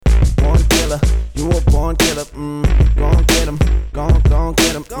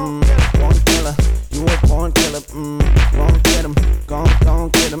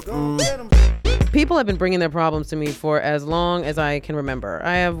bringing their problems to me for as long as I can remember.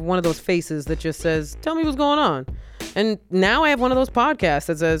 I have one of those faces that just says, tell me what's going on. And now I have one of those podcasts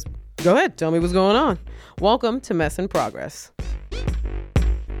that says, go ahead, tell me what's going on. Welcome to Mess in Progress.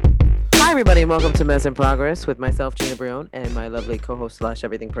 Hi, everybody, and welcome to Mess in Progress with myself, Gina Katherine, and my lovely co-host /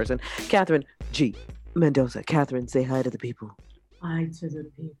 everything person, Catherine G. Mendoza. Catherine, say hi to the people. Hi to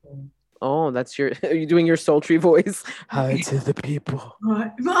the people. Oh, that's are you doing your sultry voice? Hi to the people.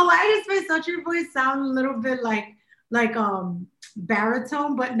 Well, why does my sultry voice sound a little bit like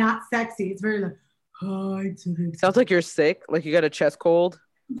baritone, but not sexy? It's very like, hi to the people. Sounds like you're sick, like you got a chest cold.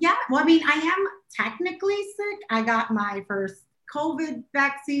 Yeah, well, I mean, I am technically sick. I got my first COVID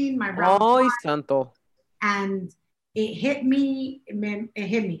vaccine, my round one, santo. and it hit me. It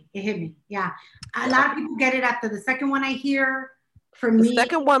hit me. Yeah, a lot of people get it after the second one. I hear. For me, the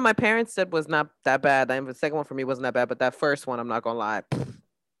second one my parents said was not that bad. The second one for me wasn't that bad, but that first one, I'm not gonna lie.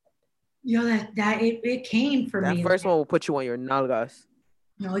 You know that it came for me. That first one will put you on your nalgas.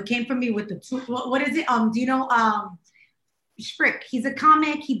 No, it came from me with the two. What is it? Do you know Strick? He's a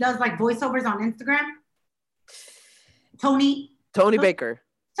comic. He does like voiceovers on Instagram. Tony Baker.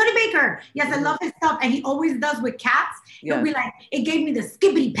 Tony Baker. Yes, I love his stuff. And he always does with cats. He'll be like, it gave me the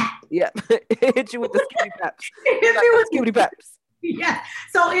skibbity pap. Yeah. It hit you with the skibbity paps. It hit me with skibbity paps. Yeah.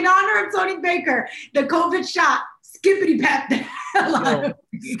 So in honor of Tony Baker, the COVID shot, skibbity pap the hell out of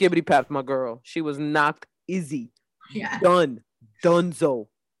me. Skibbity pap, my girl. She was knocked easy. Yeah. Dunzo.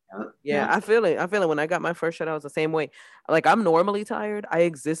 Yeah, I feel it. When I got my first shot, I was the same way. Like, I'm normally tired. I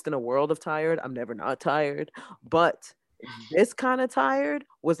exist in a world of tired. I'm never not tired. But this kind of tired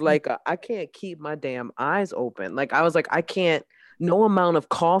was like, I can't keep my damn eyes open. Like, I was like, no amount of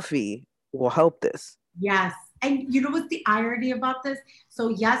coffee will help this. Yes. And you know what's the irony about this? So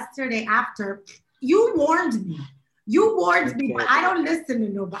yesterday after, you warned me, but I don't listen to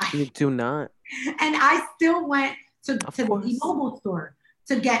nobody. You do not. And I still went to the mobile store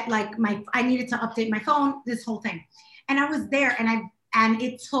to get like I needed to update my phone, this whole thing. And I was there and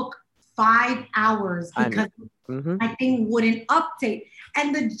it took 5 hours because my thing wouldn't update.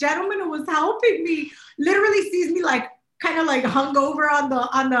 And the gentleman who was helping me literally sees me like kind of like hung over on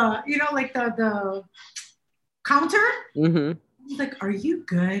the you know, like the counter. He's like, are you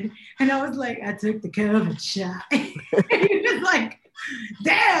good? And I was like, I took the COVID shot. And he was like,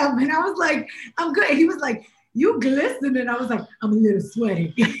 damn. And I was like, I'm good. And he was like, you glisten. And I was like, I'm a little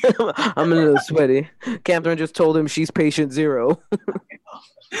sweaty. Catherine just told him she's patient zero.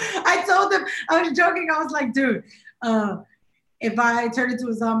 I told him, I was joking. I was like, dude, if I turn into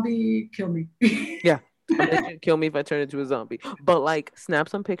a zombie, kill me. Yeah. Kill me if I turn into a zombie, but like snap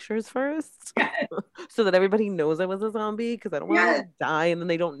some pictures first so that everybody knows I was a zombie, because I don't want to die and then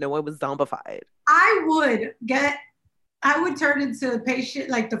they don't know I was zombified. I would turn into a patient,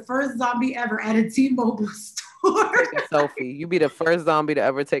 like the first zombie ever at a T-Mobile store. Take a selfie. You'd be the first zombie to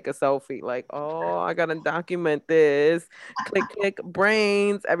ever take a selfie. Like, oh, I gotta document this. Click,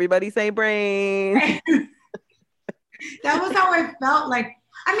 brains. Everybody say brains. That was how I felt. Like,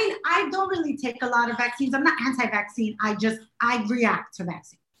 I mean, I don't really take a lot of vaccines. I'm not anti-vaccine. I react to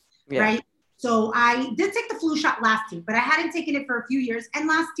vaccines, right? So I did take the flu shot last year, but I hadn't taken it for a few years. And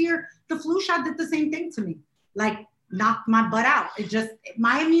last year, the flu shot did the same thing to me, like knocked my butt out.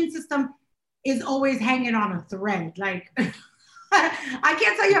 My immune system is always hanging on a thread. Like, I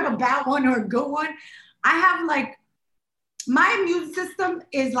can't tell you I have a bad one or a good one. I have like, my immune system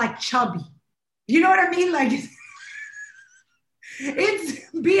is like chubby. You know what I mean? Like, its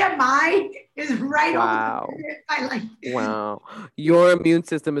BMI is right over there. Wow. Your immune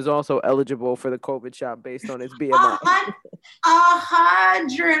system is also eligible for the COVID shot based on its BMI.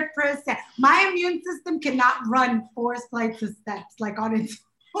 100%. My immune system cannot run 4 flights of steps like on its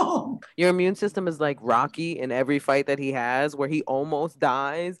own. Your immune system is like Rocky in every fight that he has, where he almost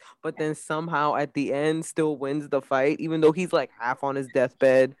dies, but then somehow at the end still wins the fight, even though he's like half on his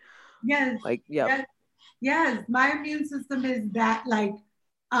deathbed. Yes. Like, yeah. Yes, my immune system is that, like,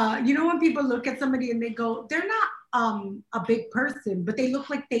 you know, when people look at somebody and they go, they're not a big person, but they look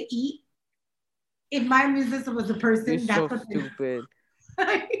like they eat. If my immune system was a person, you're that's so stupid.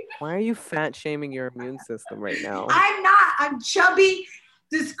 Why are you fat shaming your immune system right now? I'm not. I'm chubby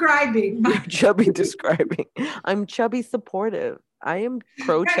describing. You're chubby describing. I'm chubby supportive. I am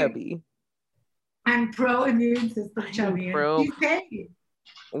pro chubby. I'm pro immune system chubby. You say.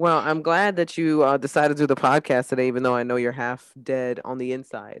 Well, I'm glad that you decided to do the podcast today, even though I know you're half dead on the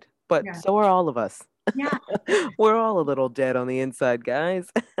inside. But so are all of us. Yeah. We're all a little dead on the inside, guys.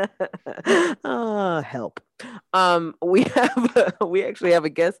 Help. We actually have a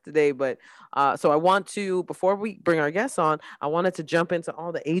guest today, but so I want to, before we bring our guests on, I wanted to jump into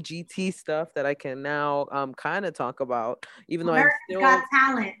all the AGT stuff that I can now kind of talk about, even though I'm America's still. Got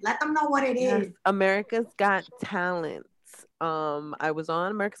Talent. Let them know what it Yes, is. America's Got Talent. I was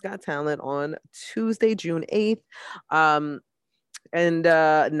on America's Got Talent on Tuesday, June 8th. Um, and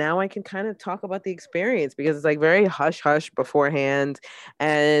now I can kind of talk about the experience because it's like very hush hush beforehand.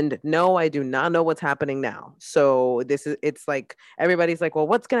 And no, I do not know what's happening now. So it's like everybody's like, well,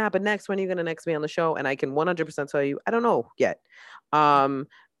 what's gonna happen next? When are you gonna next be on the show? And I can 100% tell you, I don't know yet. um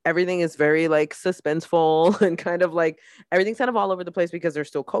Everything is very like suspenseful and kind of like everything's kind of all over the place because there's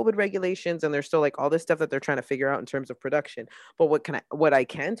still COVID regulations and there's still like all this stuff that they're trying to figure out in terms of production. But what I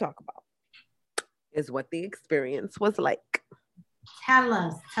can talk about is what the experience was like. Tell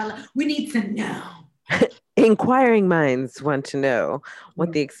us. Tell us. We need to know. Inquiring minds want to know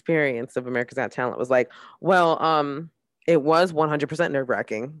what the experience of America's Got Talent was like. Well, it was 100%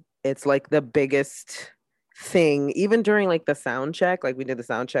 nerve-wracking. It's like the biggest thing, even during like the sound check. Like we did the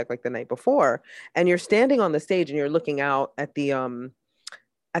sound check like the night before, and you're standing on the stage and you're looking out at the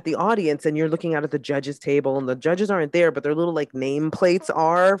audience and you're looking out at the judges table, and the judges aren't there, but their little like nameplates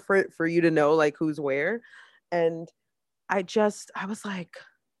are for you to know like who's where. And I was like,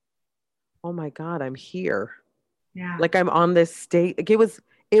 oh my God, I'm here. Yeah. Like I'm on this stage. Like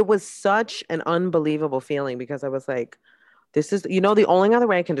it was such an unbelievable feeling because I was like, this is, the only other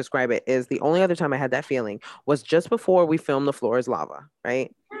way I can describe it is the only other time I had that feeling was just before we filmed The Floor is Lava,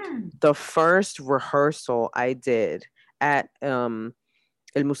 right? The first rehearsal I did at El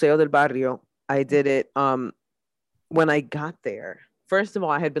Museo del Barrio, I did it when I got there. First of all,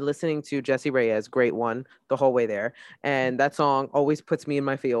 I had been listening to Jessie Reyez, Great One, the whole way there. And that song always puts me in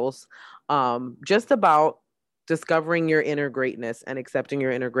my feels. Just about discovering your inner greatness and accepting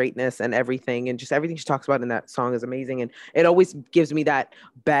your inner greatness and everything. And just everything she talks about in that song is amazing. And it always gives me that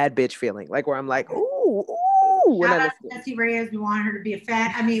bad bitch feeling, like where I'm like, ooh, ooh. When Shout I out listen. to Jessie Reyez. We want her to be a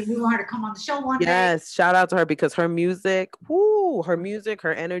fan. I mean, we want her to come on the show one day. Yes, shout out to her because her music, her music,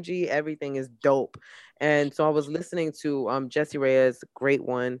 her energy, everything is dope. And so I was listening to Jessie Reyez, Great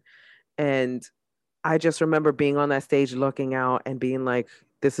One, and I just remember being on that stage looking out and being like,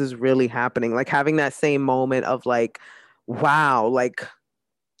 this is really happening. Like having that same moment of like, wow, like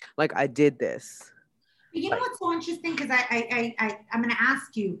I did this. You know what's so interesting? Because I'm going to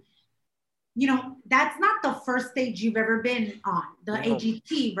ask you, that's not the first stage you've ever been on, the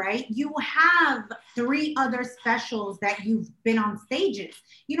AGT, right? You have 3 other specials that you've been on stages.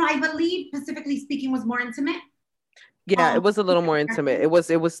 I believe, specifically speaking, was more intimate. Yeah, it was a little more intimate. It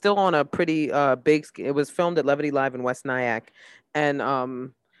was still on a pretty big. It was filmed at Levity Live in West Nyack, and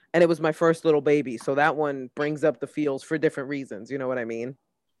it was my first little baby, so that one brings up the feels for different reasons. You know what I mean?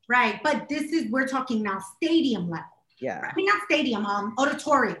 Right, but we're talking now stadium level. Yeah. I mean, not stadium,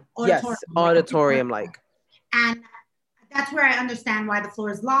 auditorium. Yes, auditorium like. And that's where I understand why The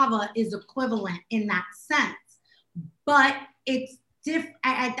Floor is Lava is equivalent in that sense. But it's different.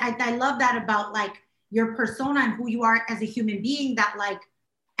 I love that about like your persona and who you are as a human being, that like,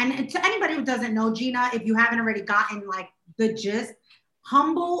 and to anybody who doesn't know Gina, if you haven't already gotten like the gist,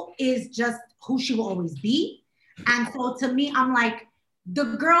 humble is just who she will always be. And so to me, I'm like, the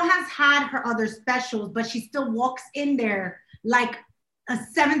girl has had her other specials, but she still walks in there like a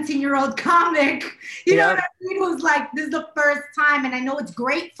 17-year-old comic. You know what I mean? It was like, this is the first time. And I know it's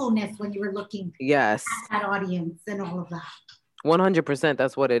gratefulness when you were looking at that audience and all of that. 100%.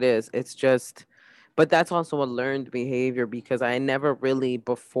 That's what it is. It's just, but that's also a learned behavior because I never really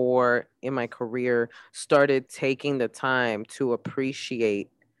before in my career started taking the time to appreciate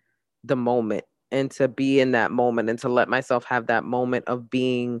the moment and to be in that moment and to let myself have that moment of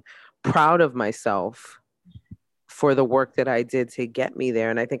being proud of myself for the work that I did to get me there.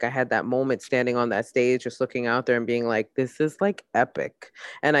 And I think I had that moment standing on that stage, just looking out there and being like, this is like epic.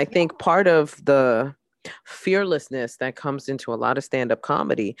 And I think part of the fearlessness that comes into a lot of stand-up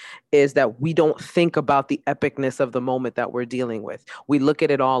comedy is that we don't think about the epicness of the moment that we're dealing with. We look at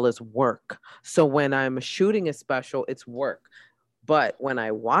it all as work. So when I'm shooting a special, it's work. But when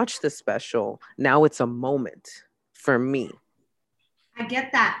I watch the special, now it's a moment for me. I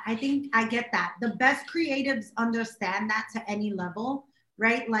get that. I think I get that. The best creatives understand that to any level,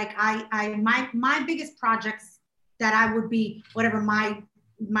 right? Like my biggest projects that I would be whatever my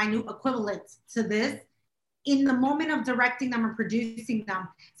new equivalent to this, in the moment of directing them or producing them,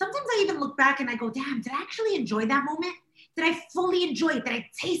 sometimes I even look back and I go, damn, did I actually enjoy that moment? Did I fully enjoy it? Did I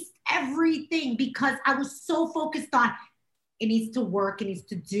taste everything? Because I was so focused on it needs to work, it needs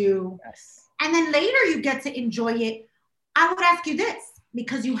to do. Yes. And then later you get to enjoy it. I would ask you this.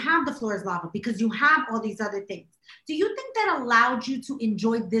 because you have the floor is lava, because you have all these other things. Do you think that allowed you to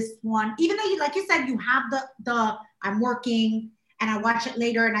enjoy this one, even though you, like you said, you have the I'm working and I watch it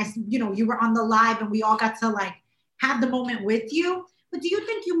later, and you were on the live and we all got to like have the moment with you. But do you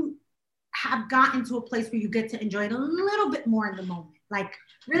think you have gotten to a place where you get to enjoy it a little bit more in the moment, like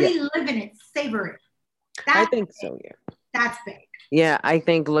really live in it, savor it? I think so. Yeah, that's big. Yeah, I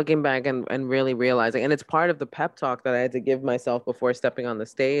think looking back and really realizing, and it's part of the pep talk that I had to give myself before stepping on the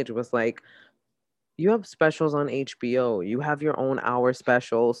stage, was like, you have specials on HBO, you have your own hour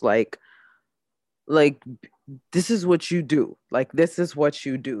specials, like this is what you do. Like, this is what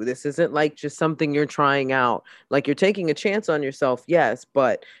you do. This isn't like just something you're trying out. Like, you're taking a chance on yourself, yes,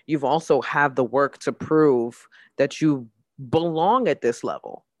 but you've also have the work to prove that you belong at this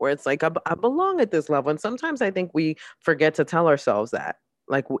level, where it's like, I belong at this level. And sometimes I think we forget to tell ourselves that,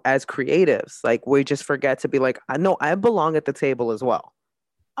 like, as creatives, like, we just forget to be like, I know I belong at the table as well.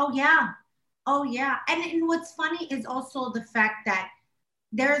 Oh yeah. Oh yeah. And what's funny is also the fact that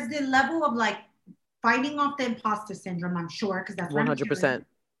there's the level of like fighting off the imposter syndrome, I'm sure, because that's 100%.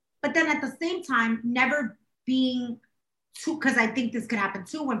 But then at the same time, never being too, because I think this could happen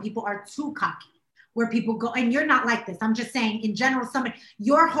too when people are too cocky, where people go, and you're not like this. I'm just saying, in general,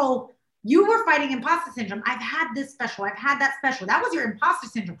 you were fighting imposter syndrome. I've had this special, I've had that special. That was your imposter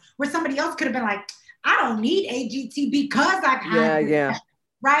syndrome, where somebody else could have been like, I don't need AGT because I've had this special,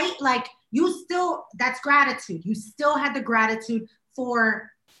 right? Like, that's gratitude. You still had the gratitude for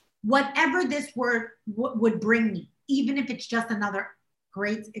whatever this word would bring me, even if it's just another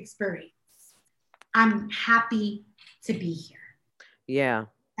great experience. I'm happy to be here. Yeah.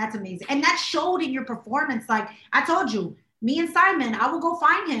 That's amazing. And that showed in your performance. Like I told you, me and Simon, I will go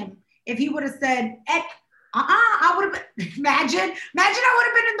find him. If he would have said, I would have been, imagine I would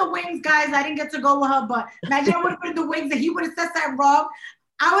have been in the wings, guys. I didn't get to go with her, but imagine I would have been in the wings and he would have said something wrong.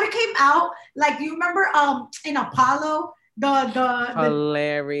 I would have came out, like, you remember in Apollo, the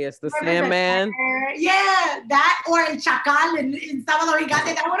hilarious, the Sandman. Yeah, that, or in Chacal in Sábado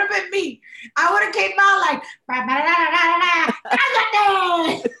Gigante, that would have been me. I would have came out like,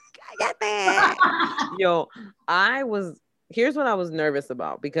 Yo, here's what I was nervous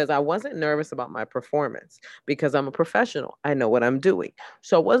about, because I wasn't nervous about my performance, because I'm a professional. I know what I'm doing.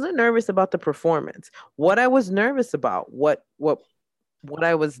 So I wasn't nervous about the performance. What I was nervous about, what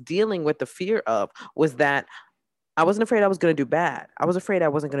I was dealing with the fear of, was that I wasn't afraid I was going to do bad. I was afraid I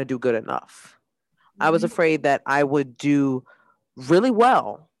wasn't going to do good enough. I was afraid that I would do really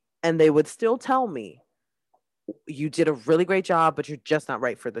well and they would still tell me, you did a really great job, but you're just not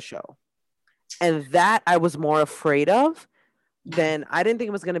right for the show. And that I was more afraid of than, I didn't think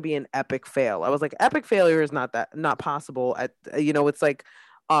it was going to be an epic fail. I was like, epic failure is not possible. It's like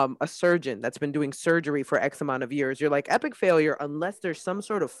a surgeon that's been doing surgery for X amount of years. You're like, epic failure, unless there's some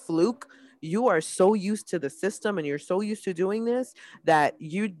sort of fluke, you are so used to the system and you're so used to doing this that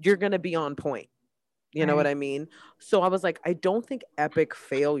you're going to be on point. You know what I mean? So I was like, I don't think epic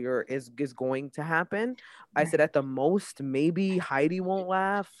failure is going to happen. I said, at the most, maybe Heidi won't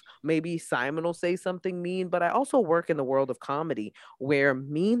laugh. Maybe Simon will say something mean. But I also work in the world of comedy where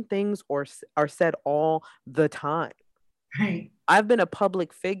mean things are said all the time. Right. I've been a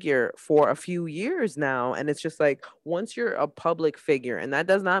public figure for a few years now. And it's just like, once you're a public figure, and that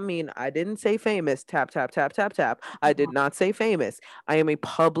does not mean I didn't say famous, tap, tap, tap, tap, tap. I did not say famous. I am a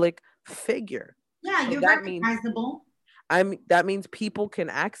public figure. Yeah, so you're recognizable. That means people can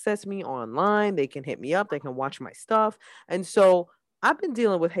access me online. They can hit me up. They can watch my stuff. And so I've been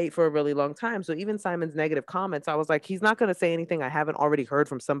dealing with hate for a really long time. So even Simon's negative comments, I was like, he's not going to say anything I haven't already heard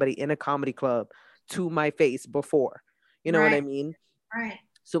from somebody in a comedy club to my face before. You know what I mean? Right.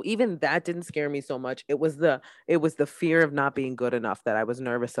 So even that didn't scare me so much. It was the fear of not being good enough that I was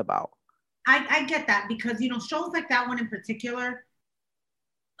nervous about. I get that, because, shows like that one in particular,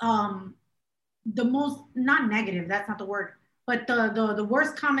 the most, not negative, that's not the word, but the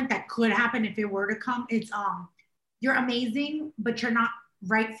worst comment that could happen if it were to come, it's you're amazing, but you're not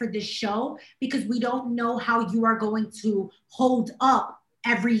right for this show, because we don't know how you are going to hold up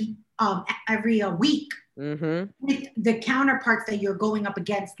every week with the counterparts that you're going up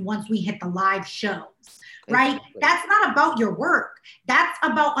against once we hit the live shows. Right? Exactly. That's not about your work. That's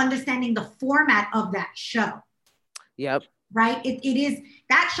about understanding the format of that show. Yep. Right? It is,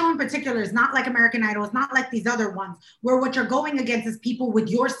 that show in particular is not like American Idol. It's not like these other ones where what you're going against is people with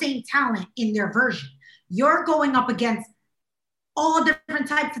your same talent in their version. You're going up against all different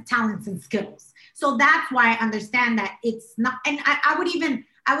types of talents and skills. So that's why I understand that it's not, and I would even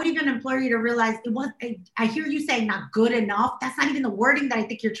implore you to realize I hear you say not good enough. That's not even the wording that I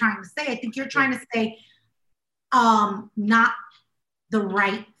think you're trying to say. I think you're trying to say, not the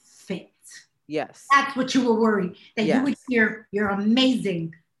right fit. Yes. That's what you were worried, that you would Yes. hear, you're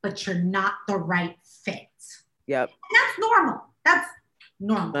amazing, but you're not the right fit. Yep. And that's normal. That's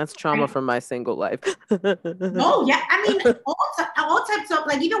normal. That's trauma Right? from my single life. No, yeah. I mean, all types of,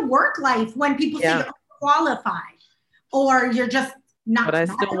 like, even work life, when people say Yeah. you're qualified or you're just But I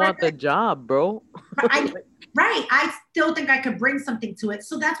not still the right want the fit. job, bro. But I still think I could bring something to it.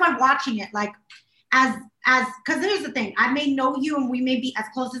 So that's why watching it, like, because here's the thing, I may know you and we may be as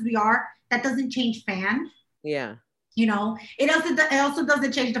close as we are. That doesn't change fan. Yeah. You know, it also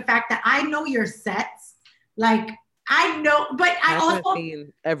doesn't change the fact that I know your sets. Like, I know, but I've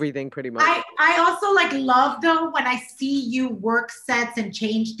seen everything pretty much. I also, like, love, though, when I see you work sets and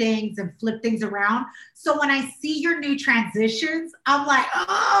change things and flip things around. So when I see your new transitions, I'm like, oh,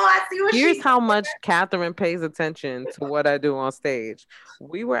 I see what Here's how much Katherine pays attention to what I do on stage.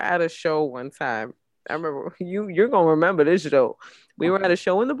 We were at a show one time. I remember you're gonna remember this show. We were at a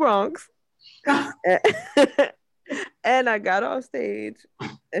show in the Bronx. And I got off stage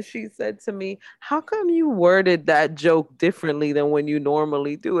and she said to me, "How come you worded that joke differently than when you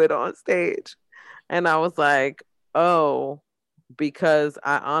normally do it on stage?" And I was like, "Oh, because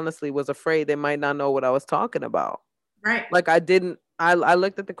I honestly was afraid they might not know what I was talking about." Right. Like, I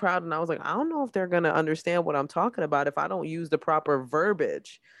looked at the crowd and I was like, I don't know if they're going to understand what I'm talking about if I don't use the proper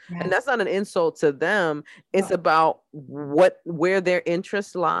verbiage. Yes. And that's not an insult to them. It's about where their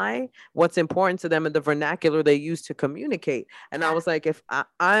interests lie, what's important to them, and the vernacular they use to communicate. And I was like, if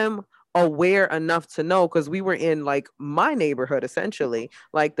I'm aware enough to know, because we were in, like, my neighborhood, essentially,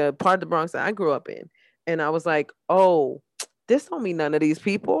 like the part of the Bronx that I grew up in. And I was like, oh, this don't mean none of these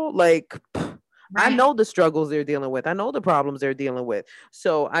people. Like, I know the struggles they're dealing with. I know the problems they're dealing with.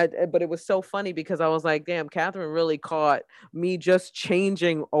 But it was so funny because I was like, damn, Katherine really caught me just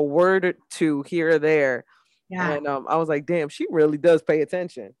changing a word or two here or there. Yeah. And I was like, damn, she really does pay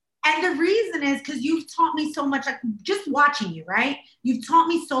attention. And the reason is because you've taught me so much, like, just watching you, right? You've taught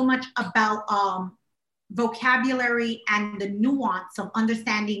me so much about vocabulary and the nuance of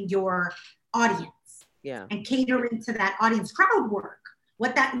understanding your audience. Yeah. And catering to that audience, crowd work,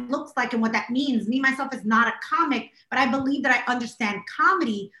 what that looks like and what that means. Me, myself, is not a comic, but I believe that I understand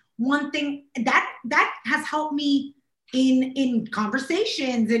comedy. One thing that has helped me in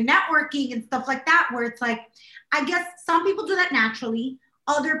conversations and networking and stuff like that, where it's like, I guess some people do that naturally.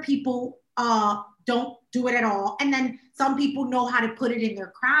 Other people don't do it at all. And then some people know how to put it in their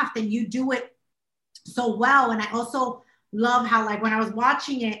craft, and you do it so well. And I also love how, like, when I was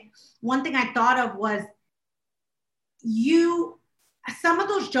watching it, one thing I thought of was some of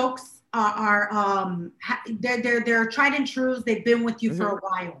those jokes they're tried and true. They've been with you for a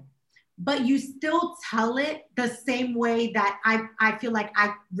while, but you still tell it the same way that I feel like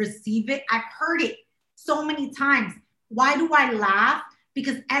I receive it. I've heard it so many times. Why do I laugh?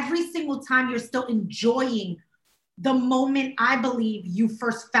 Because every single time you're still enjoying the moment I believe you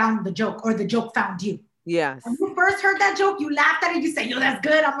first found the joke, or the joke found you. Yes. When you first heard that joke, you laughed at it, you say, yo, that's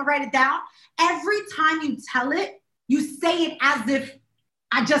good, I'm gonna write it down. Every time you tell it, you say it as if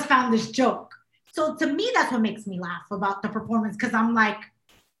I just found this joke. So to me, that's what makes me laugh about the performance, because I'm like,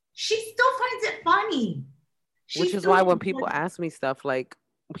 she still finds it funny. Which is why when people ask me stuff, like,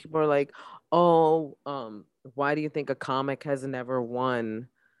 people are like, oh, why do you think a comic has never won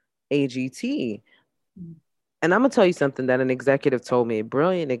AGT? And I'm gonna tell you something that an executive told me, a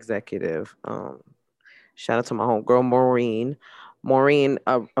brilliant executive. Shout out to my homegirl Maureen.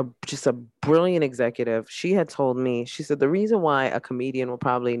 Just a brilliant executive. She had told me, she said, the reason why a comedian will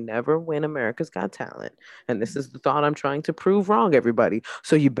probably never win America's Got Talent, and this is the thought I'm trying to prove wrong, everybody,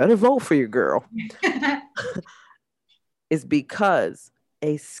 so you better vote for your girl, is because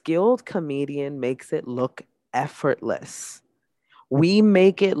a skilled comedian makes it look effortless. We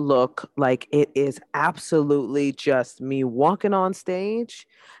make it look like it is absolutely just me walking on stage,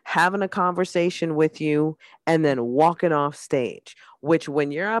 having a conversation with you, and then walking off stage. Which,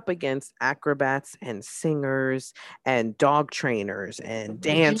 when you're up against acrobats and singers and dog trainers and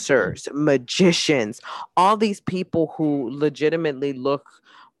dancers, magicians, all these people who legitimately look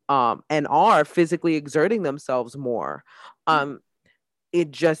and are physically exerting themselves more,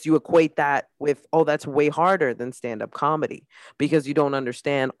 you equate that with, oh, that's way harder than stand-up comedy, because you don't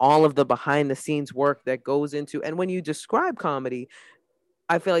understand all of the behind the scenes work that goes into. And when you describe comedy,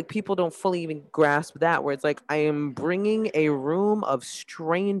 I feel like people don't fully even grasp that, where it's like, I am bringing a room of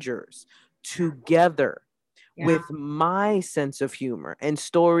strangers together with my sense of humor and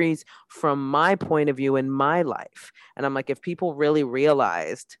stories from my point of view in my life. And I'm like, if people really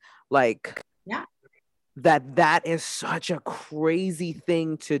realized, like, that is such a crazy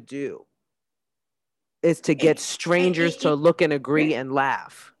thing to do. is to get strangers to look and agree and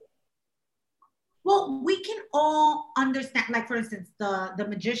laugh. Well, we can all understand, like, for instance, the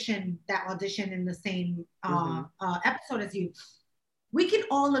magician that auditioned in the same episode as you. We can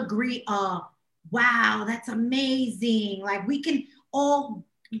all agree, wow, that's amazing. Like, we can all,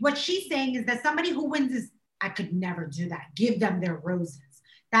 what she's saying is that somebody who wins is, I could never do that. Give them their roses.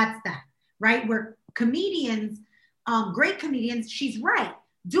 That's that, right? Where comedians, great comedians, she's right,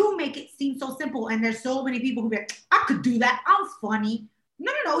 do make it seem so simple. And there's so many people who be like, I could do that. I'm funny.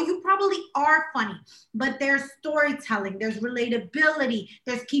 No, you probably are funny, but there's storytelling, there's relatability,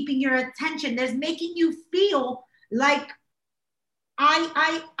 there's keeping your attention, there's making you feel like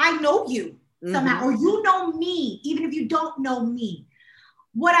I know you somehow, or you know me, even if you don't know me.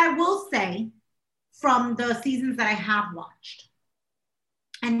 What I will say from the seasons that I have watched,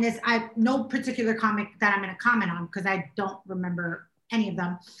 and this, I no particular comic that I'm going to comment on because I don't remember any of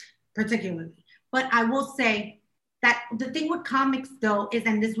them particularly, but I will say that the thing with comics though is,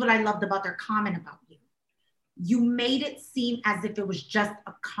 and this is what I loved about their comment about you, you made it seem as if it was just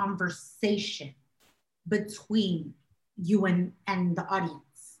a conversation between you and the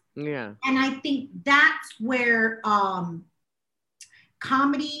audience. Yeah. And I think that's where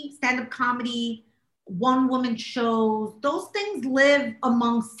comedy, stand-up comedy, one-woman shows, those things live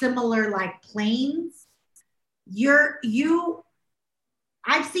among similar like planes.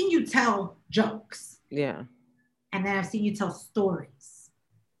 I've seen you tell jokes. Yeah. And then I've seen you tell stories.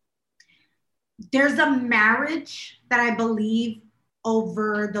 There's a marriage that I believe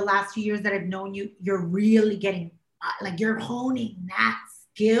over the last few years that I've known you, you're really getting, like, you're honing that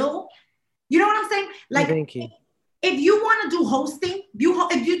skill. You know what I'm saying? Like, thank you. If you want to do hosting,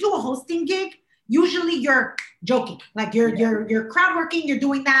 if you do a hosting gig, usually you're joking. Like, you're crowd working, you're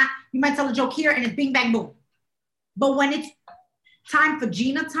doing that. You might tell a joke here and it's bing, bang, boom. But when it's time for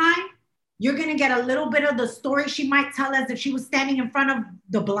Gina time, you're going to get a little bit of the story she might tell as if she was standing in front of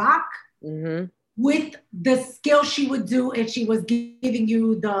the block with the skill she would do if she was giving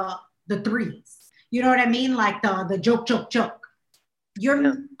you the threes. You know what I mean? Like the joke.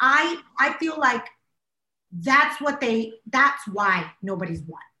 I feel like that's why nobody's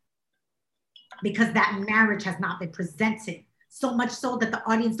won. Because that marriage has not been presented. So much so that the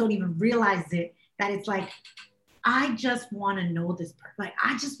audience don't even realize it, that it's like, I just want to know this person. Like,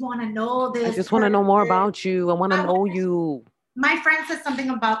 I just want to know this. I just want to know more about you. I want to know you. My friend said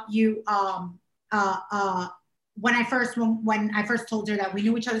something about you when I first told her that we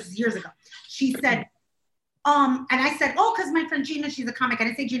knew each other years ago. She said, and I said, oh, because my friend Gina, she's a comic. I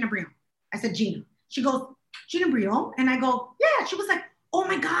didn't say Gina Brion. I said Gina. She goes, Gina Brion? And I go, yeah. She was like, oh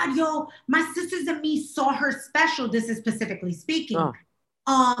my God, yo, my sisters and me saw her special. This is specifically speaking.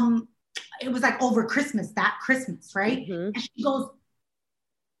 Oh. It was like over Christmas, right? And she goes,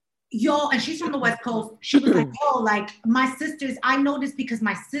 yo, and she's from the West Coast. She was like, yo, like, my sisters, I know this because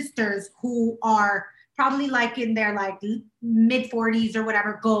my sisters who are probably like in their like mid 40s or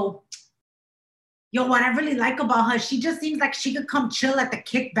whatever go, yo, what I really like about her, she just seems like she could come chill at the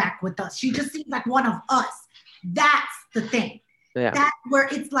kickback with us. She just seems like one of us. That's the thing. Yeah. That's where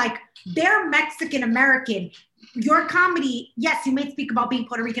it's like, they're Mexican American. Your comedy, yes, you may speak about being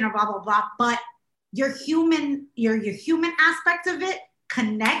Puerto Rican or blah, blah, blah, but your human aspect of it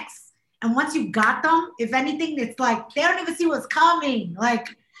connects. And once you got them, if anything, it's like, they don't even see what's coming. Like,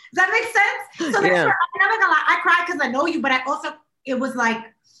 does that make sense? So that's where, I'm never gonna lie, I cried because I know you, but I also, it was like,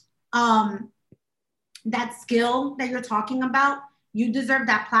 that skill that you're talking about, you deserve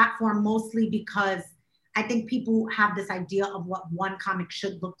that platform mostly because I think people have this idea of what one comic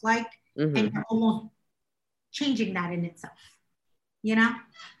should look like, and you're almost changing that in itself, you know?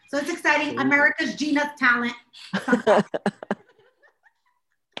 So it's exciting. America's Gina's talent.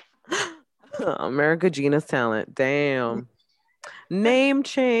 America Gina's talent. Damn. Name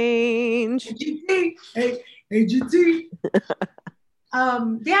change. AGT. Yeah,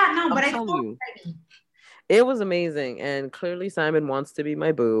 no, but I told you. It was amazing. And clearly Simon wants to be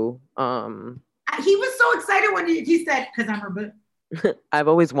my boo. He was so excited when he said, because I'm her boo. I've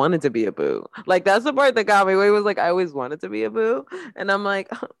always wanted to be a boo. Like, that's the part that got me. Where he was like, I always wanted to be a boo. And I'm like,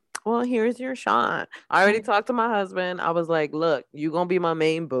 well, here's your shot. I already talked to my husband. I was like, look, you gonna be my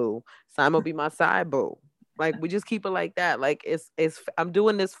main boo. Simon will be my side boo. Like, we just keep it like that. Like, it's I'm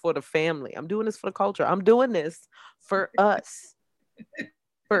doing this for the family. I'm doing this for the culture. I'm doing this for us.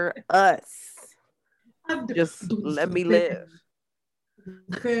 For us. Just let me live.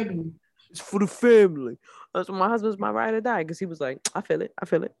 Family. It's for the family. So my husband's my ride or die, because he was like, I feel it.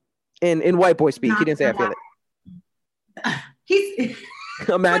 In white boy speak, he didn't say I feel it. He's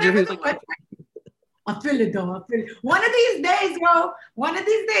imagine he was like, I feel it though. I feel it. One of these days, yo. One of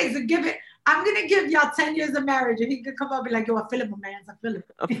these days, give it. I'm gonna give y'all 10 years of marriage, and he could come up and be like, "Yo, I feel it, my man. I feel it."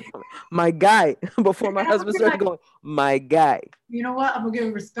 My guy. Before my husband started going, my guy. You know what? I'm gonna give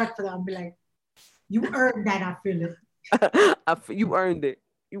him respect for that. I'll be like, "You earned that. I feel it." You earned it.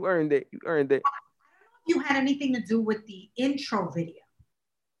 You earned it. You earned it. You had anything to do with the intro video,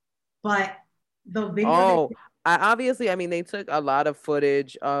 but the video. Oh, I mean, they took a lot of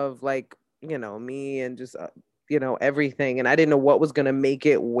footage of like, me and just, everything. And I didn't know what was going to make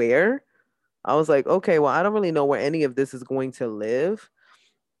it where. I was like, okay, well, I don't really know where any of this is going to live.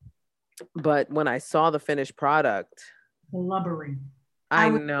 But when I saw the finished product, blubbering. I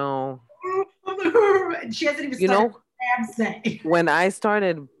know. She hasn't even started. When I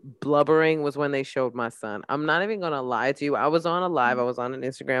started blubbering was when they showed my son. I'm not even gonna lie to you. I was on a live. I was on an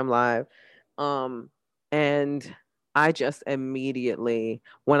Instagram live, and I just immediately,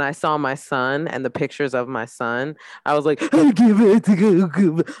 when I saw my son and the pictures of my son, I was like, I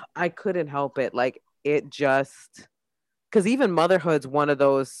couldn't help it. Like it just, because even motherhood's one of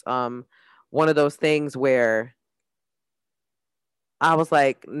those things where I was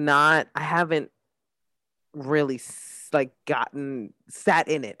like, I haven't really like sat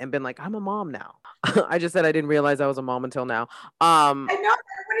in it and been like, I'm a mom now. I just said I didn't realize I was a mom until now. I know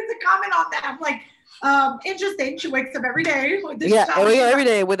everybody to comment on that. I'm like, interesting. She wakes up every day with this child. Every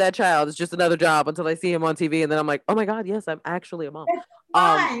day with that child. It's just another job until I see him on TV, and then I'm like, oh my God, yes, I'm actually a mom.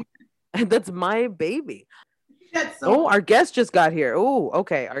 And that's my baby. Our guest just got here. Oh,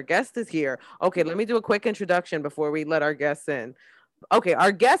 okay. Our guest is here. Okay, let me do a quick introduction before we let our guests in. Okay,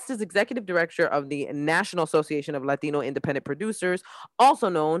 our guest is Executive Director of the National Association of Latino Independent Producers, also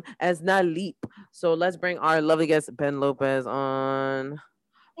known as NALIP. So let's bring our lovely guest, Ben Lopez, on.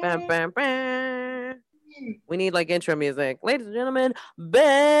 Bam, bam, bam. We need like intro music. Ladies and gentlemen,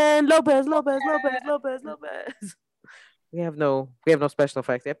 Ben Lopez. We have no special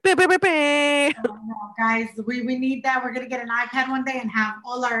effects yet. No, guys, we need that. We're gonna get an iPad one day and have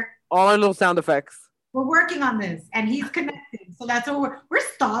all our little sound effects. We're working on this, and he's connecting. So that's what we're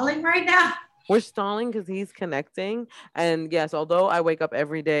stalling right now. We're stalling because he's connecting. And yes, although I wake up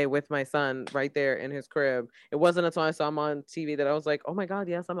every day with my son right there in his crib, it wasn't until I saw him on TV that I was like, oh my God,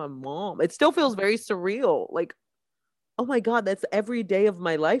 yes, I'm a mom. It still feels very surreal. Like, oh my God, that's every day of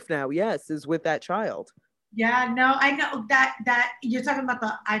my life now. Yes, is with that child. Yeah, no, I know that you're talking about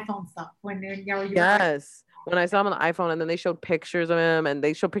the iPhone stuff when you're yes. When I saw him on the iPhone, and then they showed pictures of him, and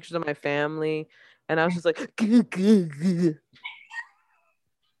they showed pictures of my family. And I was just like,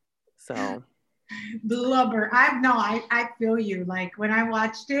 so blubber. I feel you. Like when I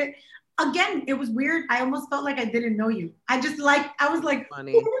watched it, again, it was weird. I almost felt like I didn't know you. I was like,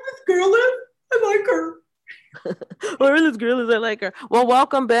 funny. Whoever this girl is, I like her. Whoever this girl is, I like her. Well,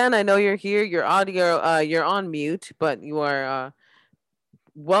 welcome, Ben. I know you're here. Your audio, you're on mute, but you are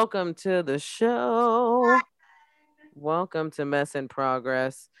welcome to the show. Welcome to Mess in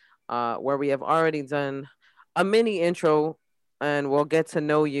Progress. Where we have already done a mini intro and we'll get to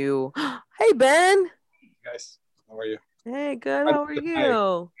know you. Hey, Ben. Hey guys, how are you? Hey, good. How are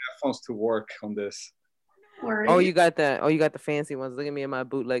you? Headphones to work on this. Oh, you got that. Oh, you got the fancy ones. Look at me in my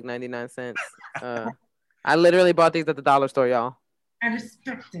bootleg 99 cents. I literally bought these at the dollar store, y'all. I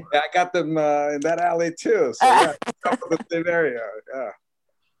respect it. Yeah, I got them in that alley too. So yeah, the same area. Yeah.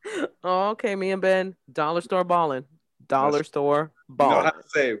 Oh, okay. Me and Ben, dollar store balling. Dollar store balling. We know how to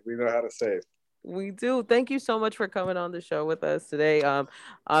save. We know how to save. We do. Thank you so much for coming on the show with us today.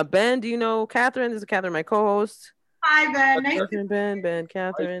 Ben, do you know Katherine? This is Katherine, my co-host. Hi, Ben. Nice Ben,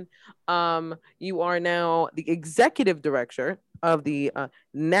 Katherine. You are now the executive director of the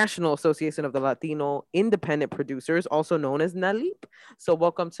National Association of the Latino Independent Producers, also known as NALIP. So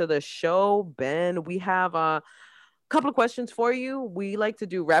welcome to the show, Ben. We have a couple of questions for you. We like to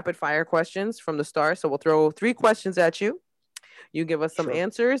do rapid fire questions from the start. So we'll throw 3 questions at you. You give us some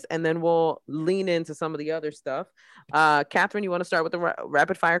answers, and then we'll lean into some of the other stuff. Katherine, you want to start with the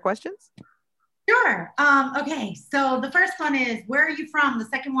rapid fire questions? Sure. Okay. So the first one is, where are you from? The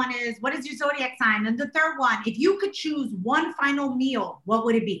second one is, what is your zodiac sign? And the third one, if you could choose one final meal, what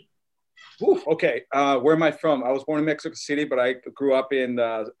would it be? Ooh, okay. Where am I from? I was born in Mexico City, but I grew up in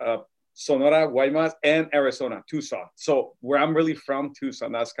Sonora, Guaymas, and Arizona, Tucson. So where I'm really from,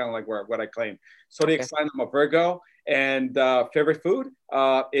 Tucson, that's kind of like what I claim. Zodiac sign, I'm a Virgo. And favorite food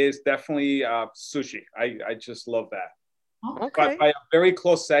is definitely sushi. I just love that. Okay. But by a very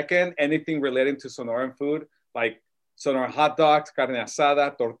close second, anything relating to Sonoran food, like Sonoran hot dogs, carne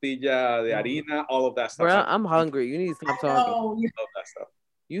asada, tortilla de harina, all of that stuff. Bro, I'm hungry. You need to stop talking. I love that stuff.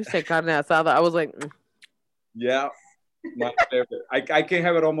 You said carne asada. I was like, yeah. My favorite. I can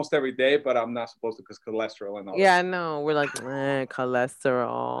have it almost every day, but I'm not supposed to because cholesterol and all Yeah, that. I know. We're like,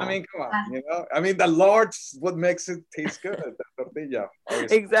 cholesterol. I mean, come on, you know. I mean, the Lord's what makes it taste good. The tortilla,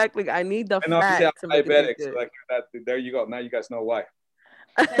 obviously. Exactly. I need the And obviously, fat I'm to make it diabetic, taste so like that. There you go. Now you guys know why.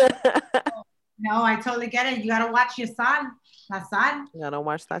 good. No, I totally get it. You gotta watch your son. My son. Yeah, don't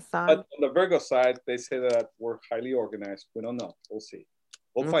watch that But side. on the Virgo side, they say that we're highly organized. We don't know. We'll see.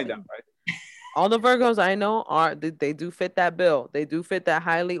 We'll find out, right? All the Virgos I know are they do fit that bill. They do fit that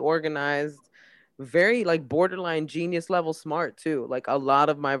highly organized, very like borderline genius level smart too. Like a lot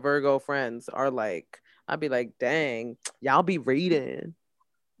of my Virgo friends are like, I'd be like, dang, y'all be reading.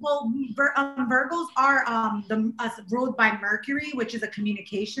 Well, Virgos are ruled by Mercury, which is a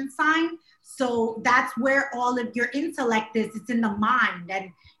communication sign. So that's where all of your intellect is. It's in the mind, and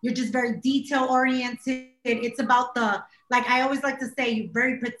you're just very detail oriented. It's about the, like I always like to say, you're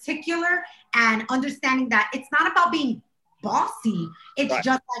very particular and understanding that it's not about being bossy. It's Right.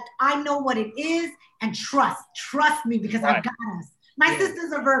 just like, I know what it is, and trust me because Right. I've got us. My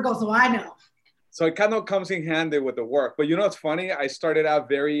sister's a Virgo, so I know. So it kind of comes in handy with the work. But you know what's funny? I started out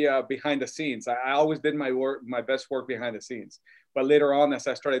very behind the scenes. I always did my best work behind the scenes. But later on, as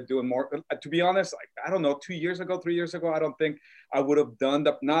I started doing more, to be honest, like, I don't know, 2 years ago, 3 years ago, I don't think I would have done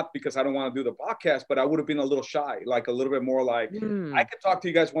that. Not because I don't want to do the podcast, but I would have been a little shy, like a little bit more like, I could talk to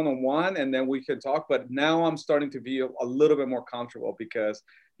you guys one-on-one and then we can talk. But now I'm starting to be a little bit more comfortable because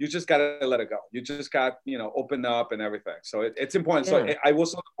you just got to let it go. You just got, open up and everything. So it's important. Yeah. So I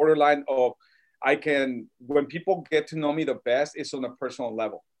was on the borderline of, when people get to know me the best, it's on a personal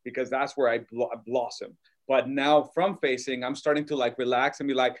level because that's where I blossom. But now from facing, I'm starting to like relax and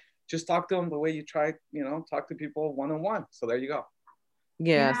be like, just talk to them the way you try, talk to people one-on-one. So there you go.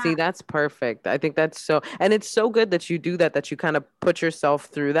 Yeah, see, that's perfect. I think that's and it's so good that you do that you kind of put yourself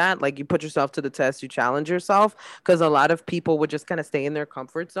through that. Like you put yourself to the test, you challenge yourself because a lot of people would just kind of stay in their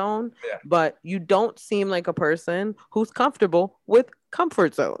comfort zone. Yeah. But you don't seem like a person who's comfortable with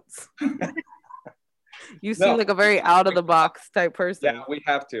comfort zones. You seem like a very out of the box type person. Yeah, we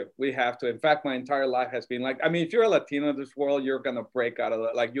have to. We have to. In fact, my entire life has been like, I mean, if you're a Latino in this world, you're going to break out of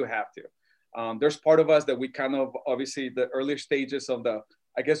it. Like you have to. There's part of us that we kind of, obviously the earlier stages of the,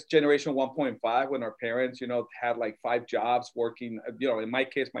 I guess, generation 1.5, when our parents, had like 5 jobs working, in my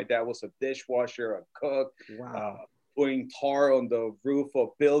case, my dad was a dishwasher, a cook, putting tar on the roof of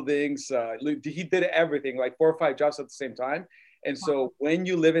buildings. He did everything, like 4 or 5 jobs at the same time. And so when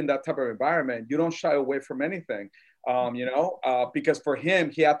you live in that type of environment, you don't shy away from anything, because for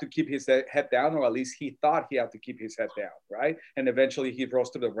him, he had to keep his head down, or at least he thought he had to keep his head down, right? And eventually he rose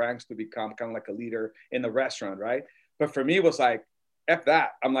to the ranks to become kind of like a leader in the restaurant, right? But for me, it was like, F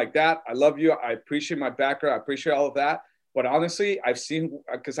that. I'm like, Dad, I love you. I appreciate my background. I appreciate all of that. But honestly, I've seen,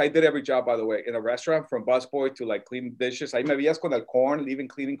 because I did every job, by the way, in a restaurant, from busboy to like cleaning dishes. I me veías con el corn, leaving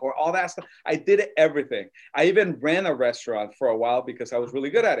cleaning corn, all that stuff. I did everything. I even ran a restaurant for a while because I was really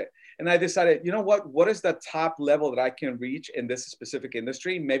good at it. And I decided, you know what is the top level that I can reach in this specific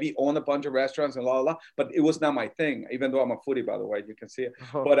industry? Maybe own a bunch of restaurants and la. But it was not my thing, even though I'm a foodie, by the way, you can see it.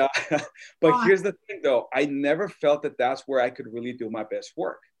 But here's the thing, though. I never felt that that's where I could really do my best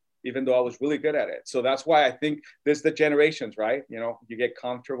work, even though I was really good at it. So that's why I think there's the generations, right? You get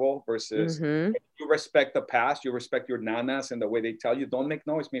comfortable versus you respect the past, you respect your nanas and the way they tell you, don't make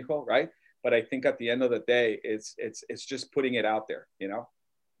noise, mijo, right? But I think at the end of the day, it's just putting it out there,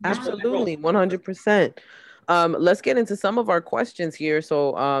 Absolutely, 100%. Let's get into some of our questions here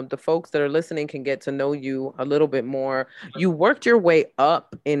so the folks that are listening can get to know you a little bit more. You worked your way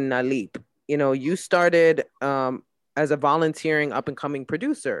up in NALIP. You started as a volunteering up and coming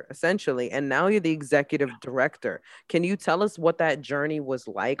producer, essentially, and now you're the executive director. Can you tell us what that journey was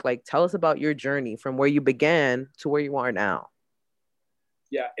like? Like, tell us about your journey from where you began to where you are now.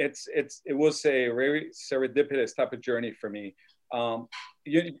 Yeah, it was a very serendipitous type of journey for me.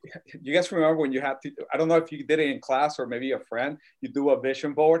 You guys remember when you had to, I don't know if you did it in class or maybe a friend, you do a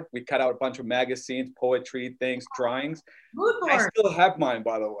vision board. We cut out a bunch of magazines, poetry, things, drawings. I still have mine,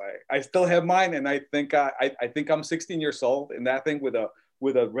 by the way. I still have mine, and I think I'm 16 years old in that thing with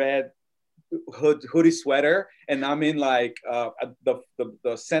a red hoodie sweater, and I'm in like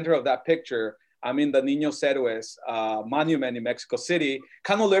the center of that picture. I'm in the Niños Héroes monument in Mexico City,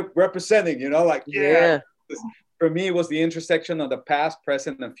 kind of representing, For me, it was the intersection of the past,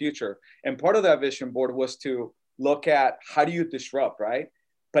 present, and future. And part of that vision board was to look at how do you disrupt, right?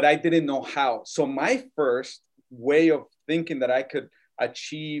 But I didn't know how. So my first way of thinking that I could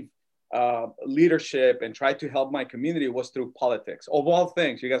achieve leadership and try to help my community was through politics. Of all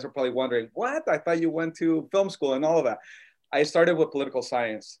things, you guys are probably wondering, what? I thought you went to film school and all of that. I started with political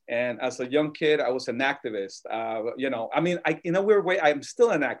science, and as a young kid, I was an activist. You know, I mean, in a weird way, I'm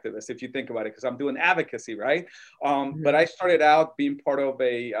still an activist if you think about it, because I'm doing advocacy, right? But I started out being part of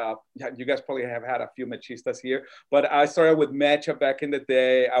a. You guys probably have had a few machistas here, but I started with Mecha back in the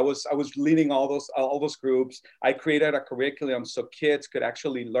day. I was leading all those groups. I created a curriculum so kids could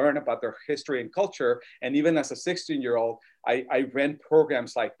actually learn about their history and culture. And even as a 16-year-old, I ran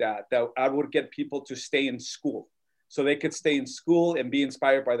programs like that I would get people to stay in school, so they could stay in school and be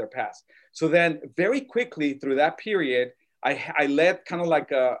inspired by their past. So then very quickly through that period, I led kind of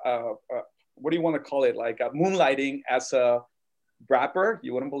like what do you want to call it? Like a moonlighting as a rapper.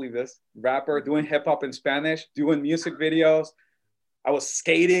 You wouldn't believe this. Rapper, doing hip hop in Spanish, doing music videos. I was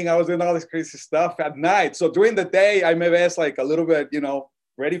skating. I was doing all this crazy stuff at night. So during the day, I may be like a little bit, you know,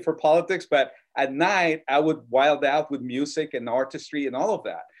 ready for politics, but at night, I would wild out with music and artistry and all of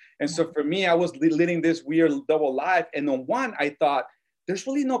that. And so for me, I was leading this weird double life. And on one, I thought, there's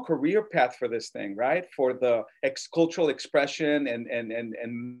really no career path for this thing, right? For the cultural expression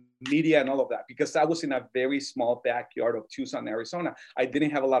and media and all of that, because I was in a very small backyard of Tucson, Arizona. I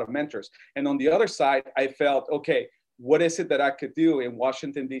didn't have a lot of mentors. And on the other side, I felt, okay, what is it that I could do in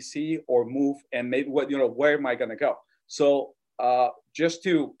Washington, D.C. or move, and maybe what, you know, where am I going to go? So just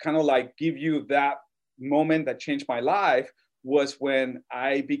to kind of like give you that moment that changed my life was when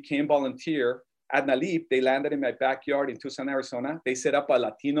I became volunteer at NALIP. They landed in my backyard in Tucson, Arizona. They set up a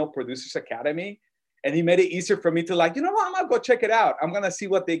Latino Producers Academy, and he made it easier for me to like, you know what, I'm gonna go check it out. I'm gonna see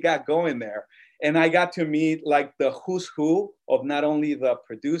what they got going there. And I got to meet like the who's who of not only the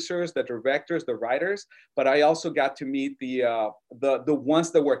producers, the directors, the writers, but I also got to meet the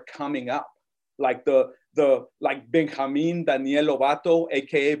ones that were coming up, like like Benjamin Daniel Lobato,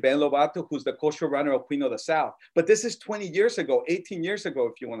 aka Ben Lobato, who's the co-showrunner of Queen of the South. But this is 20 years ago, 18 years ago,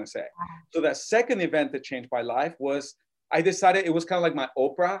 if you want to say. So that second event that changed my life was I decided it was kind of like my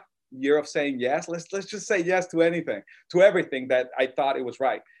Oprah year of saying yes. Let's just say yes to anything, to everything that I thought it was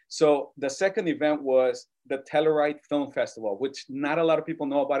right. So the second event was the Telluride Film Festival, which not a lot of people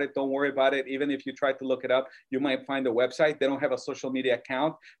know about it. Don't worry about it. Even if you try to look it up, you might find a website. They don't have a social media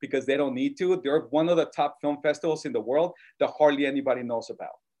account because they don't need to. They're one of the top film festivals in the world that hardly anybody knows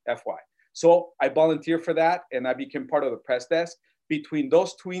about, FY. So I volunteered for that and I became part of the press desk. Between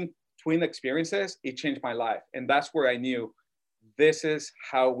those twin experiences, it changed my life. And that's where I knew this is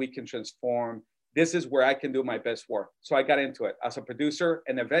how we can transform. This is where I can do my best work. So I got into it as a producer,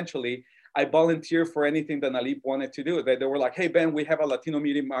 and eventually I volunteered for anything that NALIP wanted to do. They were like, hey, Ben, we have a Latino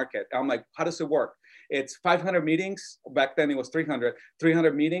meeting market. I'm like, how does it work? It's 500 meetings. Back then it was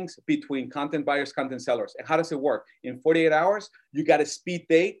 300 meetings between content buyers, content sellers. And how does it work? In 48 hours, you got to speed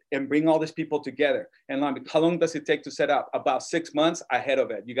date and bring all these people together. And how long does it take to set up? About 6 months ahead of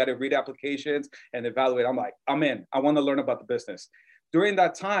it. You got to read applications and evaluate. I'm like, I'm in. I want to learn about the business. During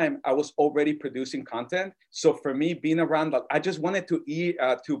that time, I was already producing content. So for me, being around, I just wanted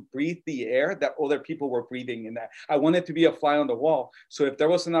to breathe the air that other people were breathing in that. I wanted to be a fly on the wall. So if there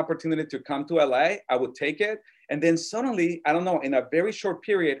was an opportunity to come to LA, I would take it. And then suddenly, I don't know, in a very short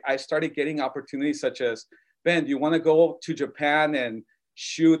period, I started getting opportunities such as, Ben, do you want to go to Japan and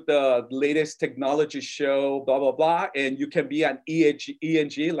shoot the latest technology show, blah, blah, blah. And you can be an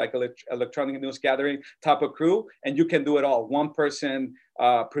ENG, like electronic news gathering type of crew. And you can do it all, one person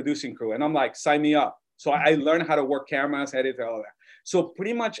producing crew. And I'm like, sign me up. So I learned how to work cameras, edit, all of that. So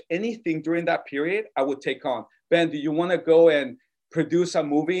pretty much anything during that period, I would take on. Ben, do you want to go and produce a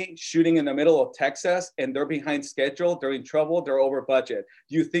movie shooting in the middle of Texas and they're behind schedule, they're in trouble, they're over budget?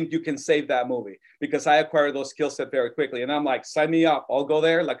 Do you think you can save that movie? Because I acquired those skill set very quickly. And I'm like, sign me up. I'll go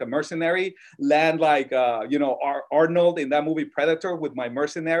there like a mercenary, land like, Arnold in that movie Predator with my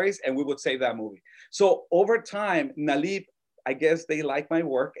mercenaries, and we would save that movie. So over time, NALIP, I guess they like my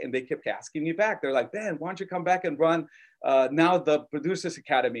work and they kept asking me back. They're like, Ben, why don't you come back and run now the Producers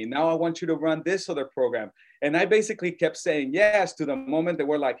Academy? Now I want you to run this other program. And I basically kept saying yes to the moment they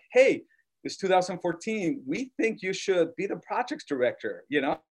were like, hey, it's 2014. We think you should be the projects director,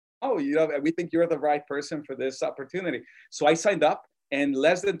 we think you're the right person for this opportunity. So I signed up, and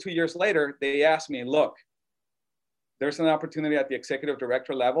less than 2 years later, they asked me, look, there's an opportunity at the executive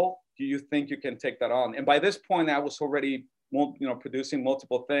director level. Do you think you can take that on? And by this point, I was already, producing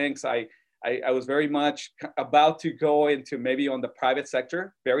multiple things. I was very much about to go into maybe on the private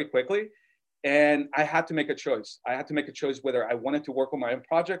sector very quickly. And I had to make a choice. I had to make a choice whether I wanted to work on my own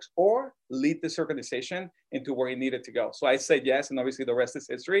projects or lead this organization into where it needed to go. So I said yes, and obviously the rest is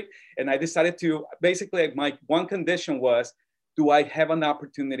history. And I decided to, basically, my one condition was, do I have an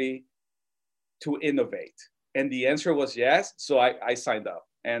opportunity to innovate? And the answer was yes. So I signed up.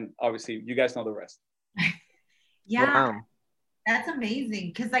 And obviously, you guys know the rest. Yeah. Wow. That's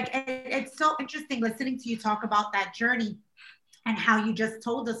amazing. Cause like, it's so interesting listening to you talk about that journey and how you just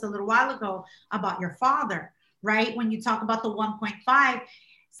told us a little while ago about your father, right? When you talk about the 1.5,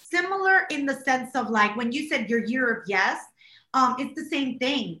 similar in the sense of like when you said your year of yes, it's the same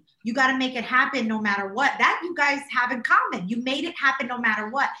thing. You got to make it happen no matter what. That you guys have in common. You made it happen no matter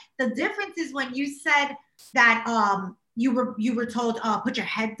what. The difference is when you said that you were told put your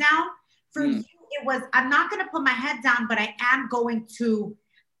head down. For you, it was I'm not going to put my head down, but I am going to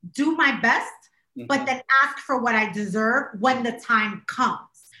do my best, but then ask for what I deserve when the time comes,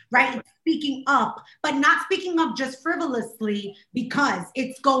 right? Speaking up, but not speaking up just frivolously because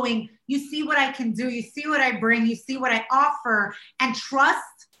it's going, you see what I can do, you see what I bring, you see what I offer, and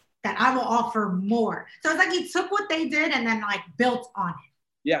trust that I will offer more. So it's like he took what they did and then like built on it.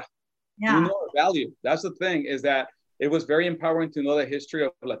 Yeah. Yeah. You know the value. That's the thing, is that it was very empowering to know the history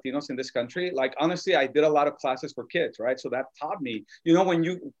of Latinos in this country. Like, honestly, I did a lot of classes for kids, right? So that taught me, you know, when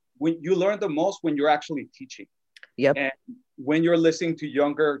you learn the most when you're actually teaching. Yep. And when you're listening to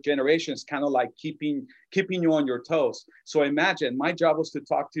younger generations, kind of like keeping you on your toes. So imagine my job was to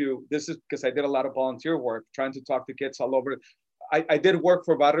talk to, this is because I did a lot of volunteer work, trying to talk to kids all over. I did work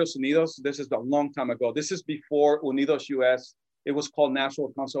for Barrios Unidos. This is a long time ago. This is before Unidos US. It was called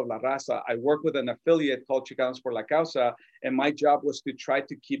National Council of La Raza. I worked with an affiliate called Chicanos por la Causa, and my job was to try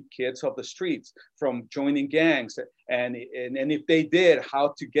to keep kids off the streets from joining gangs, and if they did,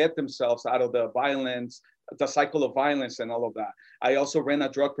 how to get themselves out of the violence, the cycle of violence and all of that. I also ran a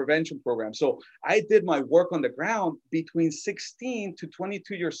drug prevention program. So I did my work on the ground between 16 to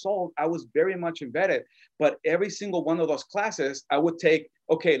 22 years old. I was very much embedded, but every single one of those classes, I would take,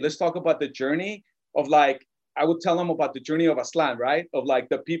 okay, let's talk about the journey of like, I would tell them about the journey of Aztlán, right? Of like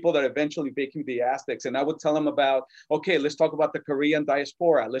the people that eventually became the Aztecs. And I would tell them about, okay, let's talk about the Korean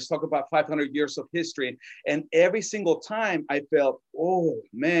diaspora. Let's talk about 500 years of history. And every single time I felt, oh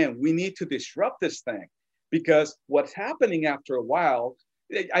man, we need to disrupt this thing. Because what's happening after a while,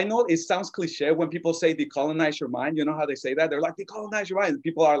 I know it sounds cliche when people say decolonize your mind. You know how they say that? They're like, decolonize your mind. And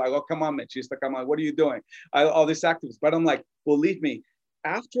people are like, oh, come on, Machista, come on. What are you doing? All these activists. But I'm like, believe me,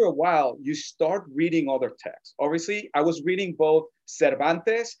 after a while, you start reading other texts. Obviously, I was reading both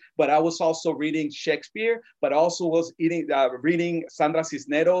Cervantes, but I was also reading Shakespeare, but also was reading Sandra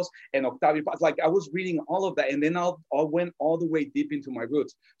Cisneros and Octavio Paz. Like I was reading all of that. And then I went all the way deep into my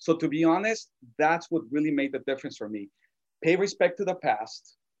roots. So to be honest, that's what really made the difference for me. Pay respect to the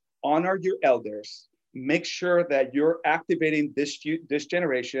past, honor your elders, make sure that you're activating this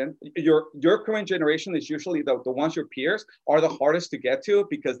generation. Your current generation is usually the ones, your peers are the hardest to get to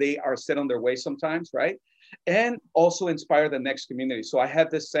because they are set on their way sometimes, right? And also inspire the next community. So I had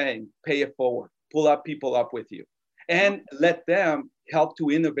this saying, pay it forward, pull up people up with you and let them help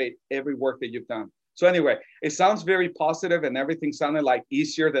to innovate every work that you've done. So anyway, it sounds very positive and everything sounded like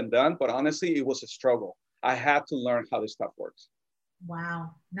easier than done, but honestly, it was a struggle. I had to learn how this stuff works.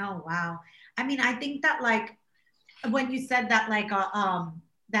 Wow. No, wow. I mean, I think that like when you said that like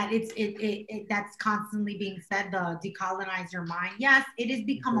that that's constantly being said, the decolonize your mind. Yes, it has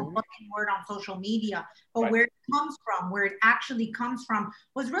become a fucking word on social media, but where it comes from, where it actually comes from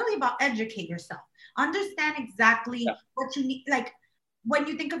was really about educate yourself. Understand exactly what you need. Like when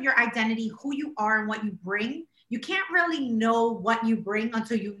you think of your identity, who you are and what you bring, you can't really know what you bring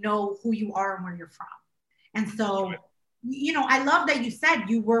until you know who you are and where you're from. And so you know, I love that you said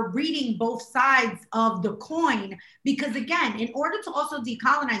you were reading both sides of the coin because, again, in order to also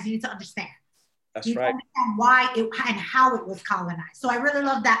decolonize, you need to understand. That's you right. Understand why it and how it was colonized. So I really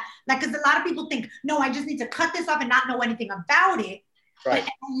love that. Like, because a lot of people think, no, I just need to cut this off and not know anything about it. Right.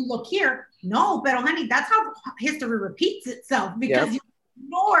 But when you look here, no, but honey, that's how history repeats itself because you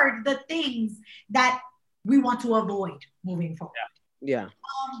ignored the things that we want to avoid moving forward. Yeah.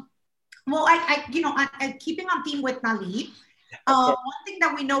 Well, you know, keeping on theme with NALIP, one thing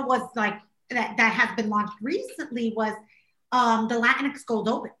that we know was like that has been launched recently was the Latinx Gold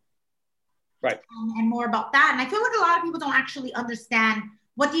Open. Right. And more about that. And I feel like a lot of people don't actually understand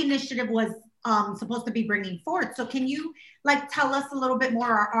what the initiative was supposed to be bringing forth. So can you like tell us a little bit more,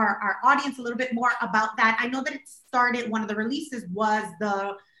 our audience a little bit more about that? I know that it started, one of the releases was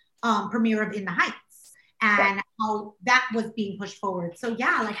the premiere of In the Heights. And how that was being pushed forward. So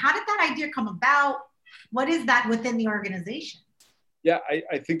yeah, like how did that idea come about? What is that within the organization? Yeah,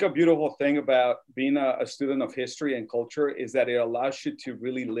 I think a beautiful thing about being a student of history and culture is that it allows you to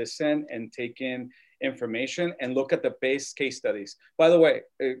really listen and take in information and look at the base case studies. By the way,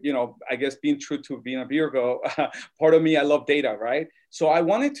 you know, I guess being true to being a Virgo, part of me, I love data, right? So I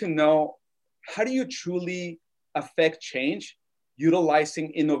wanted to know, how do you truly affect change utilizing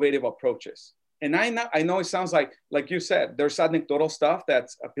innovative approaches? And I know it sounds like you said, there's anecdotal stuff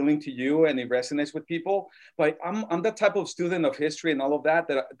that's appealing to you and it resonates with people. But I'm the type of student of history and all of that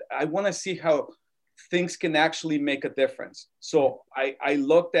I want to see how things can actually make a difference. So I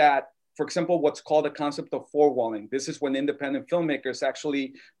looked at, for example, what's called the concept of forewalling. This is when independent filmmakers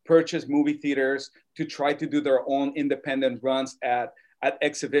actually purchase movie theaters to try to do their own independent runs at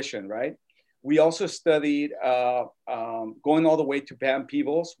exhibition, right? We also studied going all the way to Pam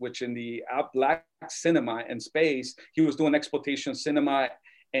Peebles, which in the Black cinema and space, he was doing exploitation cinema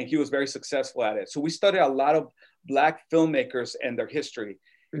and he was very successful at it. So we studied a lot of Black filmmakers and their history.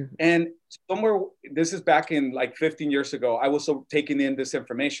 Mm-hmm. And somewhere, this is back in like 15 years ago, I was taking in this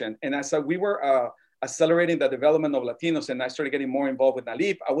information. And as we were accelerating the development of Latinos and I started getting more involved with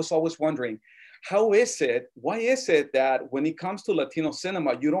NALIP, I was always wondering, why is it that when it comes to Latino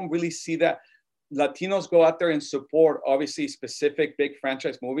cinema, you don't really see that Latinos go out there and support obviously specific big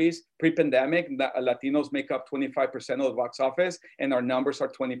franchise movies? Pre-pandemic, Latinos make up 25% of the box office and our numbers are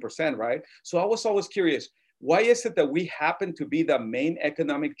 20%, right? So I was always curious, why is it that we happen to be the main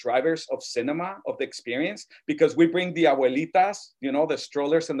economic drivers of cinema, of the experience? Because we bring the abuelitas, you know, the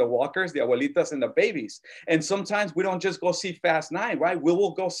strollers and the walkers, the abuelitas and the babies. And sometimes we don't just go see Fast 9, right? We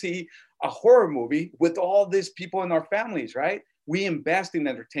will go see a horror movie with all these people in our families, right? We invest in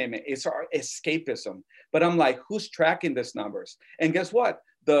entertainment. It's our escapism. But I'm like, who's tracking these numbers? And guess what?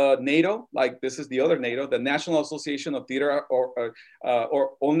 The NATO, like this is the other NATO, the National Association of Theater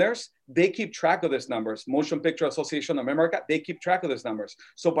or Owners, they keep track of these numbers. Motion Picture Association of America, they keep track of these numbers.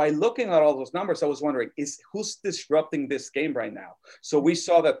 So by looking at all those numbers, I was wondering, who's disrupting this game right now? So we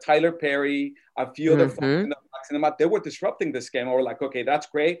saw that Tyler Perry, a few other folks in the Black cinema, they were disrupting this game. And we're like, okay, that's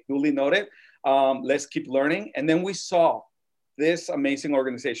great, duly noted. Let's keep learning. And then we saw this amazing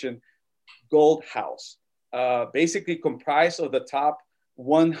organization, Gold House, basically comprised of the top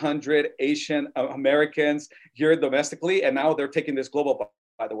 100 Asian Americans here domestically, and now they're taking this global,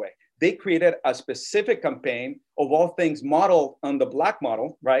 by the way. They created a specific campaign of all things modeled on the Black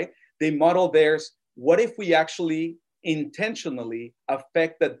model, right? They modeled theirs. What if we actually intentionally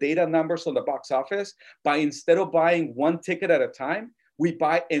affect the data numbers on the box office by, instead of buying one ticket at a time, we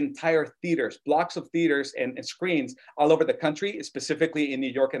buy entire theaters, blocks of theaters and screens all over the country, specifically in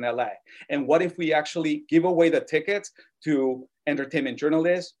New York and LA. And what if we actually give away the tickets to entertainment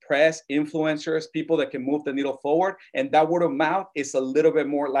journalists, press, influencers, people that can move the needle forward? And that word of mouth is a little bit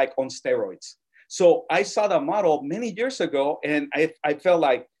more like on steroids. So I saw that model many years ago and I felt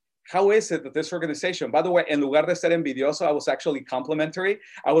like, how is it that this organization, by the way, en lugar de ser envidioso, I was actually complimentary.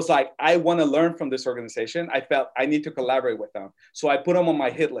 I was like, I want to learn from this organization. I felt I need to collaborate with them. So I put them on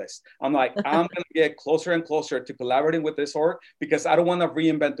my hit list. I'm like, I'm going to get closer and closer to collaborating with this org because I don't want to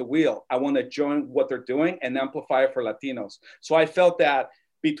reinvent the wheel. I want to join what they're doing and amplify it for Latinos. So I felt that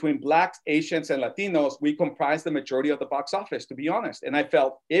between Blacks, Asians, and Latinos, we comprise the majority of the box office, to be honest. And I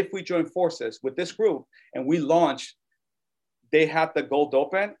felt if we join forces with this group and we launch, they had the Gold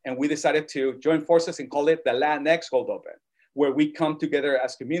Open, and we decided to join forces and call it the Latinx Gold Open, where we come together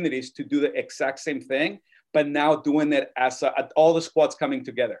as communities to do the exact same thing, but now doing it as all the squads coming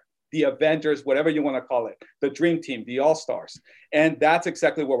together, the Avengers, whatever you want to call it, the Dream Team, the All-Stars. And that's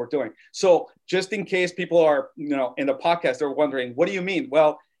exactly what we're doing. So just in case people are, you know, in the podcast, they're wondering, what do you mean?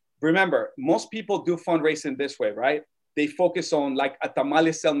 Well, remember, most people do fundraising this way, right? They focus on like a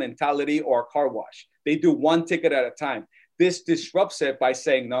tamale sale mentality or a car wash. They do one ticket at a time. This disrupts it by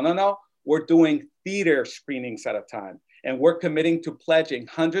saying, no, we're doing theater screenings at a time. And we're committing to pledging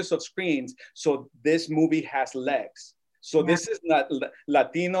hundreds of screens so this movie has legs. So this is not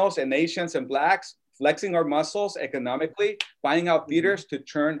Latinos and Asians and Blacks flexing our muscles economically, buying out theaters to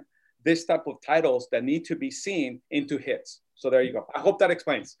turn this type of titles that need to be seen into hits. So there you go. I hope that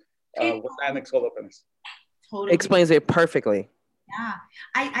explains what Latinx Gold Open is. Totally. Explains it perfectly. Yeah.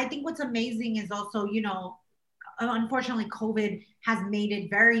 I think what's amazing is also, you know, unfortunately, COVID has made it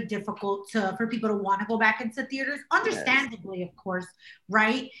very difficult for people to want to go back into theaters, understandably, of course,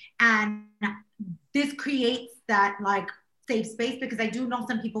 right? And this creates that like safe space because I do know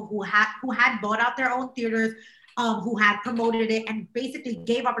some people who had bought out their own theaters, who had promoted it and basically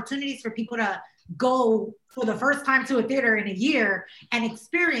gave opportunities for people to go for the first time to a theater in a year and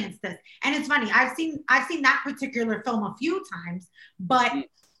experience this. And it's funny, I've seen that particular film a few times, but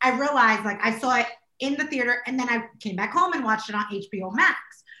I realized like I saw it in the theater, and then I came back home and watched it on HBO Max,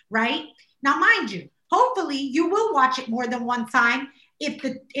 right? Now, mind you, hopefully you will watch it more than one time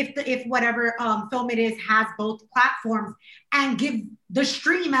if whatever film it is has both platforms, and give the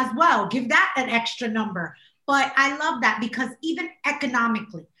stream as well, give that an extra number. But I love that because even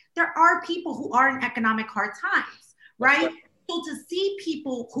economically, there are people who are in economic hard times, right? So to see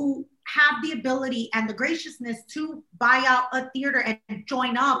people who have the ability and the graciousness to buy out a theater and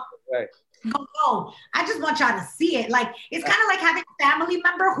join up. Right. Go. I just want y'all to see it. Like, it's kind of like having a family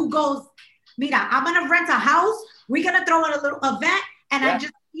member who goes, Mira, I'm gonna rent a house. We're gonna throw in a little event, and I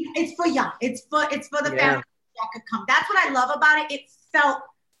just, it's for y'all. It's for the family. Y'all could come. That's what I love about it. It felt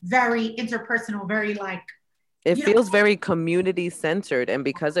very interpersonal, very like. It feels very community centered. And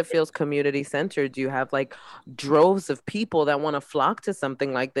because it feels community centered, you have like droves of people that want to flock to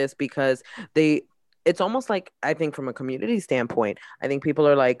something like this because it's almost like, I think from a community standpoint, I think people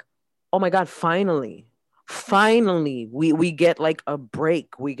are like, oh my God, finally, we get like a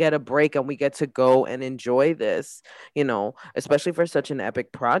break. We get a break and we get to go and enjoy this, especially for such an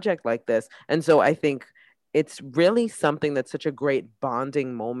epic project like this. And so I think it's really something that's such a great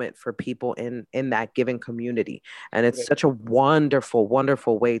bonding moment for people in that given community. And it's such a wonderful,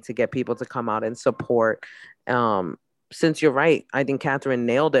 wonderful way to get people to come out and support. Since you're right, I think Katherine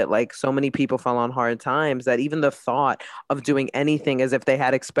nailed it. Like, so many people fell on hard times that even the thought of doing anything as if they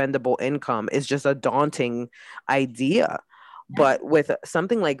had expendable income is just a daunting idea. But with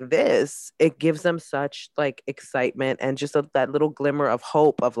something like this, it gives them such like excitement and just that little glimmer of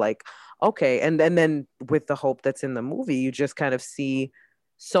hope of like, okay. And then with the hope that's in the movie, you just kind of see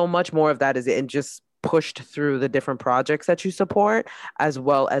so much more of that and just pushed through the different projects that you support, as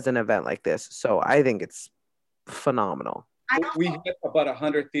well as an event like this. So I think it's phenomenal. We hit about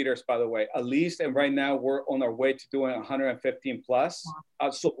 100 theaters, by the way, at least. And right now we're on our way to doing 115 plus.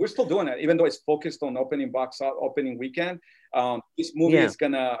 So we're still doing it, even though it's focused on opening weekend. This movie is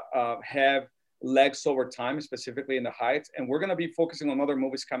going to have legs over time, specifically in the Heights. And we're going to be focusing on other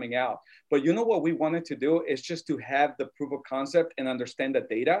movies coming out. But you know what we wanted to do is just to have the proof of concept and understand the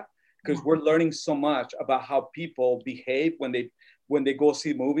data, because we're learning so much about how people behave when they go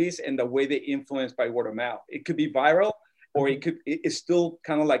see movies and the way they influence by word of mouth. It could be viral, or it's still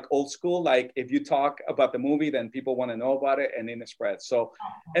kind of like old school. Like, if you talk about the movie, then people want to know about it, and then it spreads. So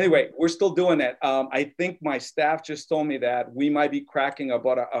anyway, we're still doing it. I think my staff just told me that we might be cracking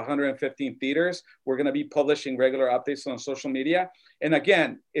about 115 theaters. We're going to be publishing regular updates on social media. And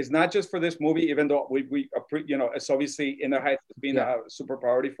again, it's not just for this movie, even though it's obviously In the Heights has been a super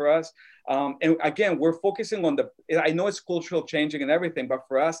priority for us. And again, we're focusing on I know it's cultural changing and everything, but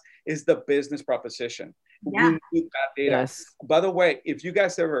for us, it's the business proposition. We need that data. Yes. By the way, if you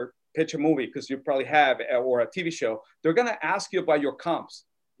guys ever pitch a movie, because you probably have, or a TV show, they're going to ask you about your comps.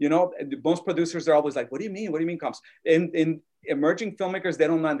 Most producers are always like, what do you mean? What do you mean comps? In emerging filmmakers, they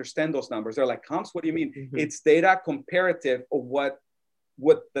don't understand those numbers. They're like, comps, what do you mean? Mm-hmm. It's data comparative of what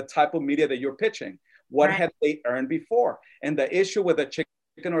the type of media that you're pitching. What have they earned before? And the issue with the chicken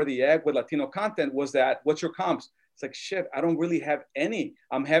or the egg with Latino content was that, what's your comps? It's like, shit, I don't really have any.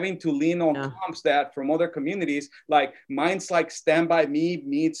 I'm having to lean on comps that from other communities. Like, mine's like Stand By Me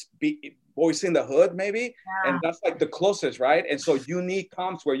meets Boys in the Hood, maybe. And that's like the closest, right? And so you need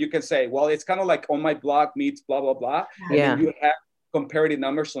comps where you can say, well, it's kind of like On My Blog meets blah, blah, blah. And then you have comparative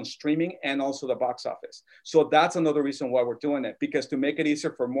numbers on streaming and also the box office. So that's another reason why we're doing it, because to make it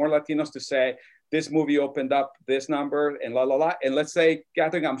easier for more Latinos to say, this movie opened up this number and la, la, la. And let's say,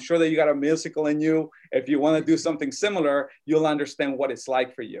 Katherine, I'm sure that you got a musical in you. If you want to do something similar, you'll understand what it's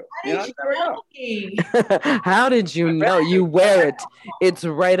like for you. How did you know? You wear it. It's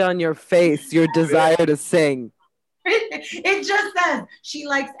right on your face, your desire to sing. It just says, she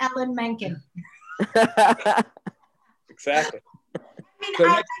likes Ellen Menken. Exactly. So it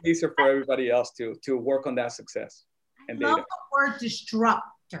makes it easier for everybody else to work on that success. I love the word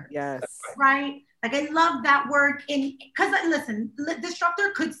disruptor. Yes. Right? Like, I love that word because listen,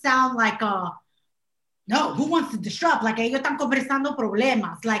 disruptor could sound like no, who wants to disrupt? Like, ellos están conversando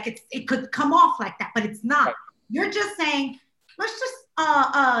problemas. Like, it could come off like that, but it's not. Right. You're just saying, let's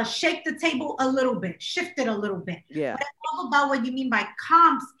just shake the table a little bit, shift it a little bit. Yeah. What I love about what you mean by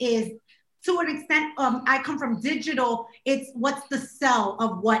comps is, to an extent, I come from digital. It's what's the sell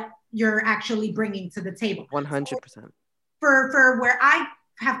of what you're actually bringing to the table. 100%. For where I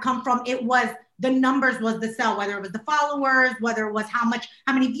have come from, it was the numbers was the sell, whether it was the followers, whether it was how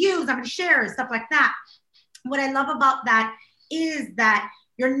many views, how many shares, stuff like that. What I love about that is that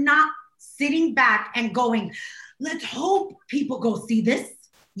you're not sitting back and going, let's hope people go see this.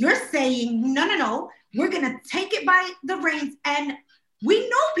 You're saying, no, we're going to take it by the reins, and we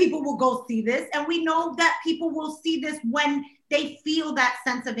know people will go see this, and we know that people will see this when they feel that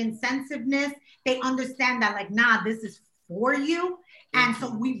sense of incentiveness. They understand that, like, nah, this is for you. And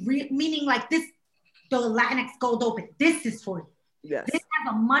so meaning like this, the Latinx Gold Open, this is for you. Yes. This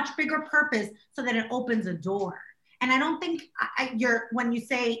has a much bigger purpose so that it opens a door. And I don't think when you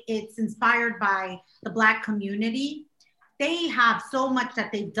say it's inspired by the Black community, they have so much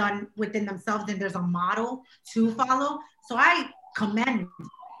that they've done within themselves, and there's a model to follow. So I commend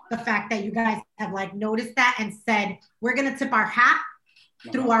the fact that you guys have like noticed that and said, we're going to tip our hat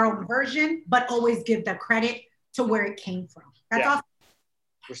through our own version, but always give the credit to where it came from. That's awesome.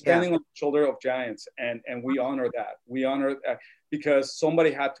 We're standing on the shoulder of giants, and we honor that. We honor that because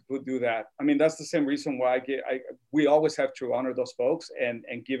somebody had to do that. I mean, that's the same reason why we always have to honor those folks and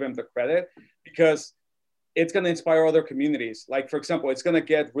give them the credit, because it's going to inspire other communities. Like, for example, it's going to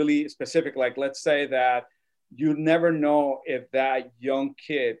get really specific. Like, let's say that you never know if that young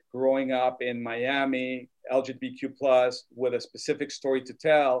kid growing up in Miami, LGBTQ plus, with a specific story to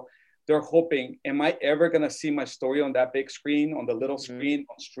tell, they're hoping, am I ever going to see my story on that big screen, on the little screen,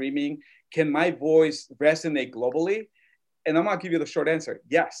 on streaming? Can my voice resonate globally? And I'm going to give you the short answer.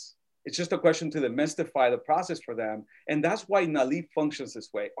 Yes. It's just a question to demystify the process for them. And that's why NALIP functions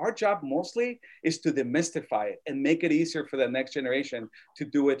this way. Our job mostly is to demystify it and make it easier for the next generation to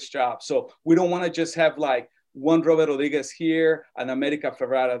do its job. So we don't want to just have like one Robert Rodriguez here, an America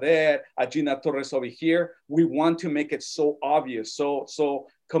Ferrara there, a Gina Torres over here. We want to make it so obvious, so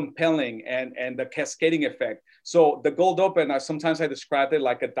compelling, and the cascading effect. So the Gold Open, sometimes I describe it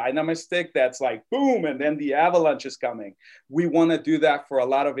like a dynamite stick that's like boom, and then the avalanche is coming. We want to do that for a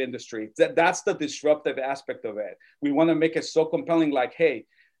lot of industry. That's the disruptive aspect of it. We want to make it so compelling, like, hey,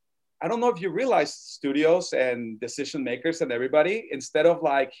 I don't know if you realize, studios and decision makers and everybody, instead of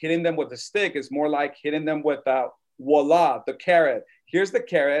like hitting them with a stick, it's more like hitting them with voila, the carrot. Here's the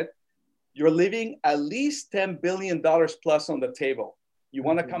carrot. You're leaving at least $10 billion plus on the table. You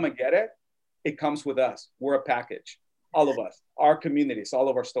want to come and get it? It comes with us. We're a package. All of us, our communities, all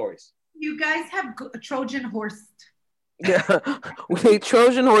of our stories. You guys have a Trojan horse. Yeah, we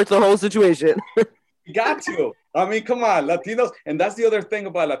Trojan horse the whole situation. You got to. I mean, come on, Latinos. And that's the other thing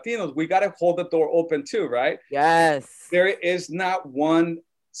about Latinos. We got to hold the door open too, right? Yes. There is not one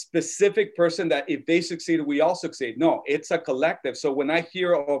specific person that if they succeed, we all succeed. No, it's a collective. So when I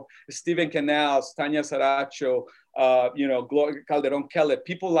hear of Stephen Canals, Tanya Saracho, Gloria Calderon Kelly,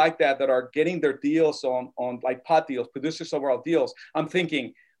 people like that are getting their deals on like pot deals, producers overall deals, I'm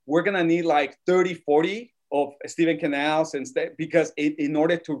thinking we're going to need like 30, 40 of Stephen Canals instead, because in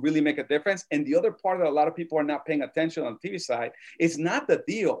order to really make a difference. And the other part that a lot of people are not paying attention on the TV side is not the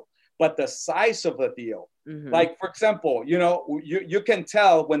deal, but the size of the deal. Like, for example, you can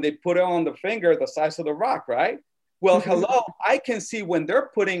tell when they put it on the finger, the size of the rock, right? Well, hello, I can see when they're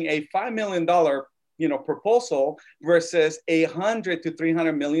putting a $5 million, proposal versus a 100 to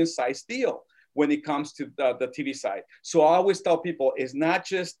 300 million size deal when it comes to the TV side. So I always tell people it's not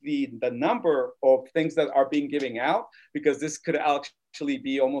just the number of things that are being given out, because this could actually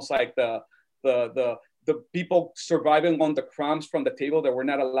be almost like the people surviving on the crumbs from the table that we're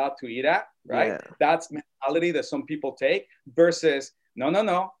not allowed to eat at, right? Yeah. That's mentality that some people take versus,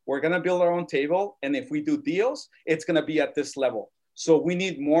 no, we're going to build our own table. And if we do deals, it's going to be at this level. So we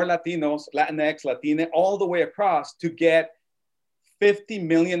need more Latinos, Latinx, Latina, all the way across to get 50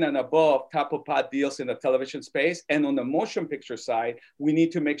 million and above top of pot deals in the television space. And on the motion picture side, we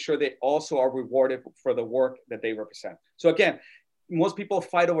need to make sure they also are rewarded for the work that they represent. So again, most people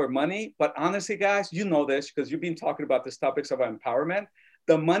fight over money, but honestly, guys, you know this because you've been talking about these topics of empowerment.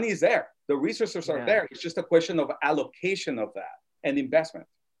 The money is there. The resources are there. It's just a question of allocation of that and investment.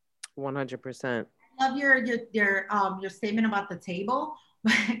 100%. I love your statement about the table,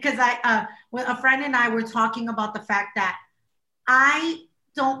 because a friend and I were talking about the fact that I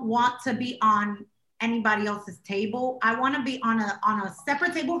don't want to be on anybody else's table. I want to be on a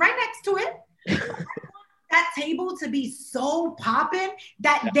separate table right next to it. That table to be so popping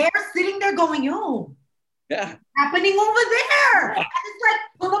that they're sitting there going, yo, happening over there. And it's like,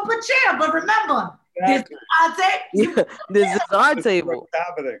 pull up a chair. But remember, this is our table. This is our table.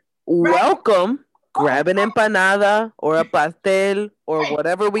 Welcome. Grab an empanada or a pastel or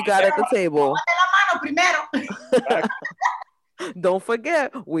whatever we got at the table. Don't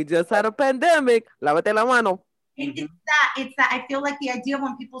forget, we just had a pandemic. Lávate la mano. It's that. I feel like the idea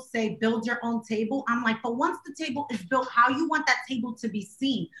when people say build your own table, I'm like, but once the table is built, how you want that table to be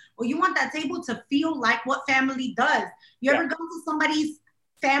seen? Or you want that table to feel like what family does. You ever go to somebody's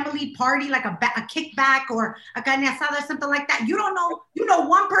family party, like a kickback or a carne asada or something like that? You don't know,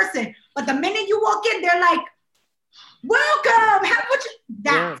 one person, but the minute you walk in, they're like, welcome.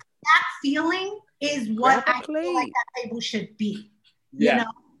 That feeling is what I feel like that table should be. You know?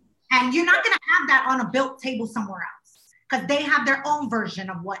 And you're not going to have that on a built table somewhere else because they have their own version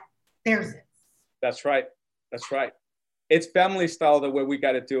of what theirs is. That's right. That's right. it's family style the way we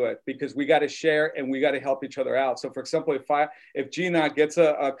got to do it, because we got to share and we got to help each other out. So for example, if Gina gets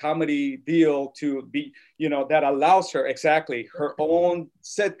a comedy deal to be, you know, that allows her exactly her own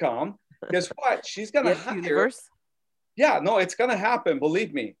sitcom, guess what? She's going to hire. Universe. Yeah, no, it's going to happen.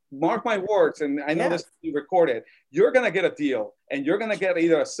 Believe me, mark my words. And I know this will be recorded. You're going to get a deal, and you're going to get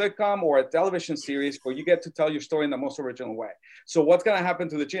either a sitcom or a television series where you get to tell your story in the most original way. So what's going to happen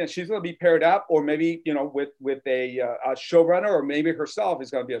to the Gina? She's going to be paired up, or maybe, you know, with a showrunner, or maybe herself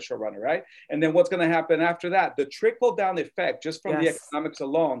is going to be a showrunner, right? And then what's going to happen after that? The trickle down effect, just from the economics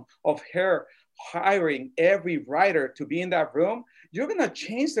alone of her hiring every writer to be in that room, you're going to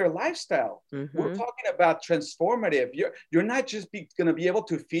change their lifestyle. We're talking about transformative. You're not just going to be able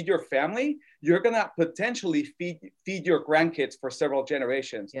to feed your family. You're going to potentially feed your grandkids for several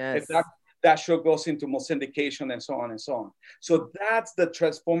generations. If that show goes into more syndication and so on and so on. So that's the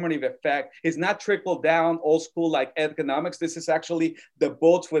transformative effect. It's not trickle down old school like economics. This is actually, the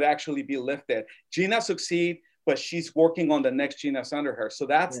boats would actually be lifted. Gina succeed, but she's working on the next Gina's under her. So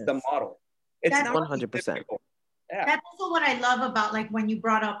that's the model. It's that's not 100%. Yeah. That's also what I love about, like, when you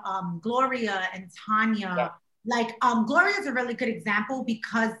brought up Gloria and Tanya. Yeah. Like, Gloria is a really good example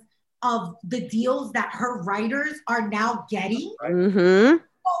because of the deals that her writers are now getting. So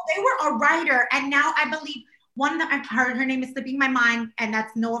they were a writer, and now I believe one that I've heard, her name is slipping my mind, and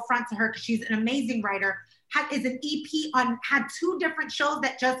that's no affront to her because she's an amazing writer, is an EP had 2 different shows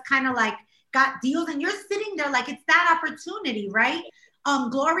that just kind of like got deals, and you're sitting there like, it's that opportunity, right?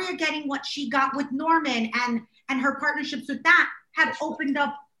 Gloria getting what she got with Norman and her partnerships with that have opened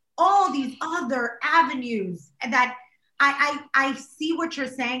up all these other avenues that I see what you're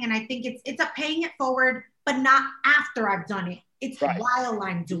saying. And I think it's a paying it forward, but not after I've done it. It's while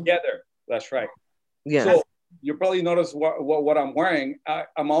I'm doing it. Together. That's right. Yeah. So you probably notice what I'm wearing.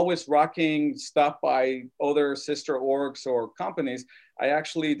 I'm always rocking stuff by other sister orgs or companies. I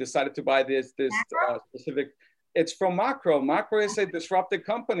actually decided to buy this specific. It's from Macro. Macro is a disruptive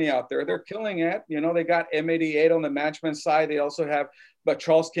company out there. They're killing it. You know, they got M88 on the management side. They also have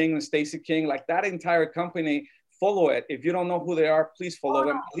Charles King and Stacey King. Like, that entire company, follow it. If you don't know who they are, please follow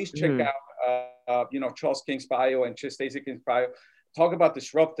them. At least check out, you know, Charles King's bio and Stacey King's bio. Talk about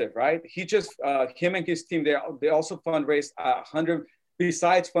disruptive, right? He just, him and his team, they also fundraised 100,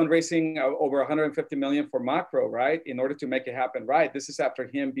 besides fundraising over 150 million for Macro, right? In order to make it happen, right? This is after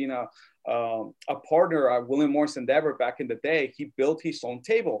him being a partner at William Morris Endeavor back in the day. He built his own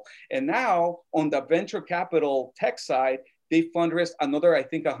table. And now on the venture capital tech side, they fundraised another, I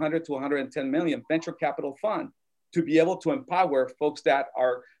think, 100 to 110 million venture capital fund to be able to empower folks that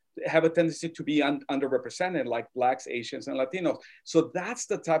have a tendency to be underrepresented, like Blacks, Asians, and Latinos. So that's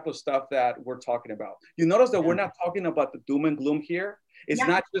the type of stuff that we're talking about. You notice that we're not talking about the doom and gloom here. It's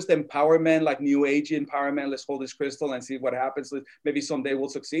not just empowerment, like new age empowerment. Let's hold this crystal and see what happens. Maybe someday we'll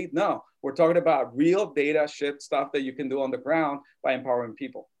succeed. No, we're talking about real data shit stuff that you can do on the ground by empowering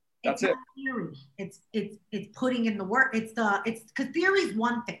people. That's it. Theory. It's putting in the work. It's because theory is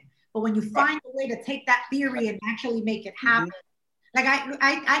one thing, but when you find a way to take that theory and actually make it happen. Like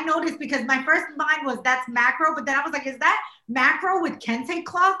I noticed, because my first mind was that's Macro, but then I was like, is that Macro with kente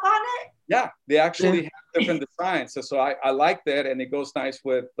cloth on it? Yeah, they actually have different designs. So I like that, and it goes nice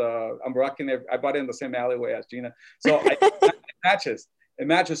with, I'm rocking it. I bought it in the same alleyway as Gina. So it matches. It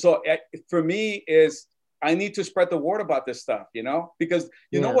matches. So for me is, I need to spread the word about this stuff, you know, because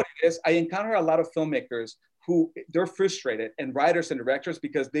you know what it is? I encounter a lot of filmmakers who they're frustrated, and writers and directors,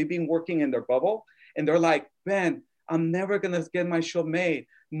 because they've been working in their bubble, and they're like, man, I'm never going to get my show made.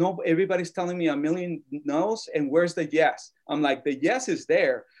 No, everybody's telling me a million no's, and where's the yes? I'm like, the yes is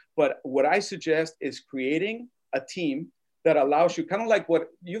there. But what I suggest is creating a team that allows you, kind of like what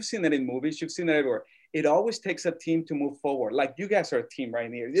you've seen it in movies, you've seen it everywhere. It always takes a team to move forward. Like, you guys are a team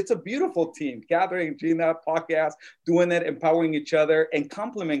right here. It's a beautiful team. Katherine, Gina, podcast, doing it, empowering each other and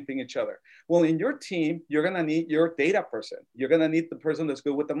complementing each other. Well, in your team, you're going to need your data person. You're going to need the person that's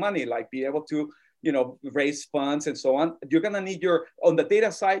good with the money, like be able to, you know, raise funds and so on. You're going to need on the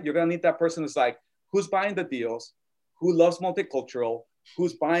data side, you're going to need that person that's like, who's buying the deals, who loves multicultural,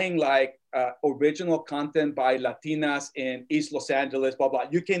 who's buying like original content by Latinas in East Los Angeles, blah, blah.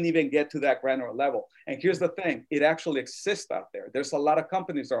 You can't even get to that granular level. And here's the thing, it actually exists out there. There's a lot of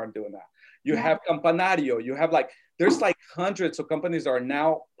companies that aren't doing that. You have Campanario, you have there's like hundreds of companies that are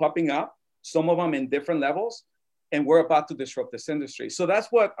now popping up, some of them in different levels, and we're about to disrupt this industry. So that's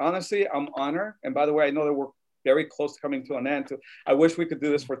what, honestly, I'm honored. And by the way, I know that we're very close to coming to an end. I wish we could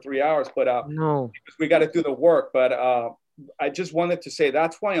do this for 3 hours, but no, because we got to do the work. But I just wanted to say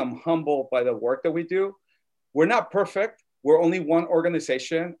that's why I'm humbled by the work that we do. We're not perfect. We're only one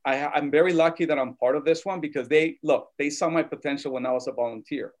organization. I'm very lucky that I'm part of this one because they saw my potential when I was a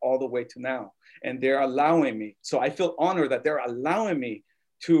volunteer all the way to now. And they're allowing me. So I feel honored that they're allowing me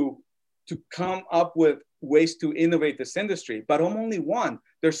to come up with ways to innovate this industry. But I'm only one.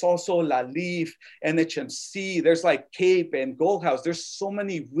 There's also NALIP, NHMC, there's like CAPE and Gold House. There's so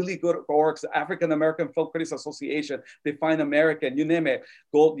many really good orgs, African American Film Critics Association, Define American, you name it,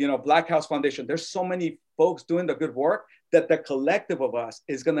 Black House Foundation. There's so many folks doing the good work that the collective of us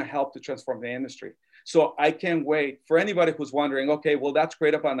is gonna help to transform the industry. So I can't wait for anybody who's wondering, okay, well, that's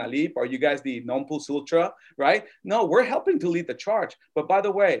great about NALIP. Are you guys the non plus ultra, right? No, we're helping to lead the charge. But by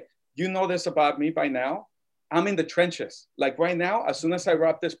the way, you know this about me by now. I'm in the trenches. Like right now, as soon as I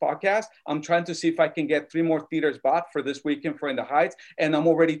wrap this podcast, I'm trying to see if I can get 3 more theaters bought for this weekend for In the Heights. And I'm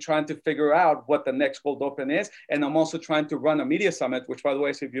already trying to figure out what the next cold open is. And I'm also trying to run a media summit, which by the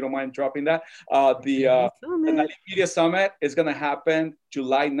way, so if you don't mind dropping that, the Media Summit is gonna happen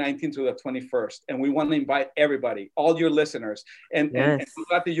July 19th to the 21st. And we wanna invite everybody, all your listeners. And I'm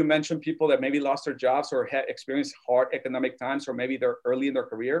glad that you mentioned people that maybe lost their jobs or had experienced hard economic times, or maybe they're early in their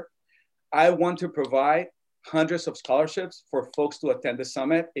career. I want to provide hundreds of scholarships for folks to attend the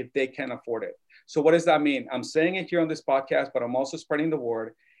summit if they can afford it. So what does that mean? I'm saying it here on this podcast, but I'm also spreading the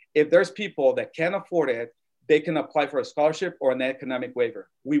word. If there's people that can't afford it, they can apply for a scholarship or an economic waiver.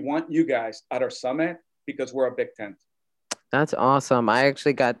 We want you guys at our summit because we're a big tent. That's awesome. I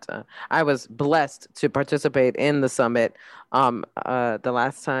actually I was blessed to participate in the summit the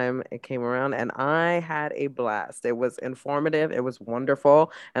last time it came around, and I had a blast. It was informative. It was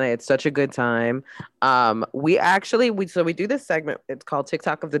wonderful, and I had such a good time. We do this segment. It's called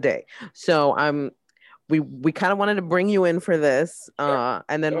TikTok of the Day. So we kind of wanted to bring you in for this,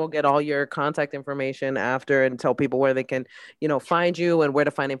 and then we'll get all your contact information after and tell people where they can, find you and where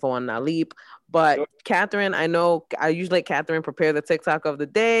to find info on NALIP. But Katherine, I know I usually let Katherine prepare the TikTok of the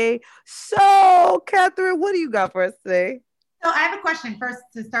day. So, Katherine, what do you got for us today? So I have a question first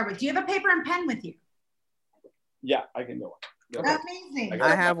to start with. Do you have a paper and pen with you? Yeah, I can go. Okay. Amazing.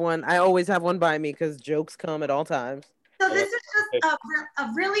 I have one. I always have one by me because jokes come at all times. So this is just a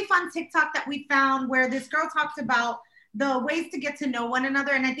really fun TikTok that we found where this girl talks about the ways to get to know one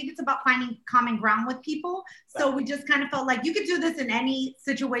another. And I think it's about finding common ground with people. So we just kind of felt like you could do this in any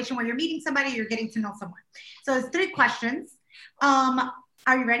situation where you're meeting somebody, you're getting to know someone. So it's 3 questions. Are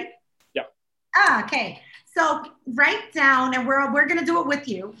you ready? Yeah. Okay. So write down, and we're going to do it with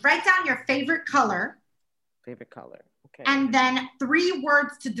you. Write down your favorite color. Favorite color. Okay. And then 3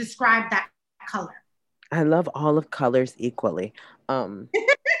 words to describe that color. I love all of colors equally.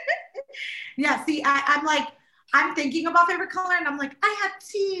 Yeah, see, I'm thinking about favorite color and I'm like, I have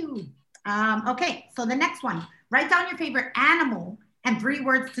 2. Okay, so the next one, write down your favorite animal and 3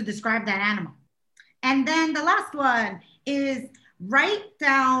 words to describe that animal. And then the last one is write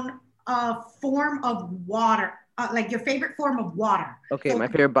down a form of water, like your favorite form of water. Okay, so my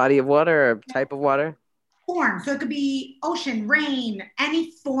favorite body of water or type of water? Form. So it could be ocean, rain,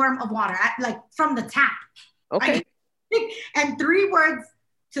 any form of water, like from the tap. Okay. And 3 words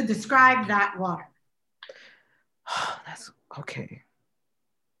to describe that water. That's okay.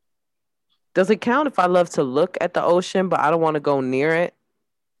 Does it count if I love to look at the ocean, but I don't want to go near it?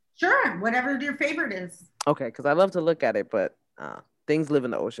 Sure, whatever your favorite is. Okay, because I love to look at it, but things live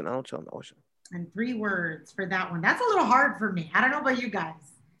in the ocean. I don't chill in the ocean. And 3 words for that one. That's a little hard for me. I don't know about you guys.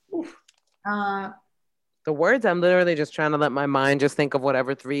 The words, I'm literally just trying to let my mind just think of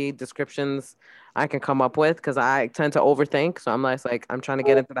whatever 3 descriptions I can come up with, because I tend to overthink. So I'm trying to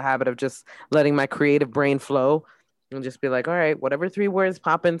get into the habit of just letting my creative brain flow and just be like, all right, whatever 3 words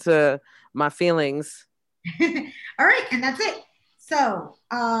pop into my feelings. All right, and that's it. So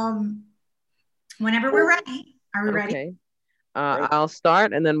whenever we're ready, are we ready? Okay. I'll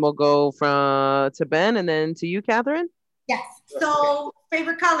start, and then we'll go to Ben, and then to you, Katherine. Yes. So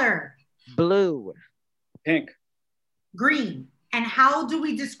favorite color? Blue. Pink. Green. And how do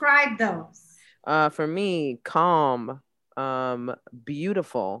we describe those? For me, calm,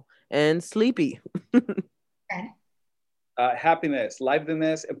 beautiful, and sleepy. Okay. Happiness,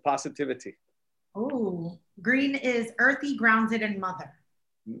 liveliness, and positivity. Oh, green is earthy, grounded, and mother.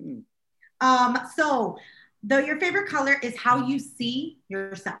 Mm. So your favorite color is how you see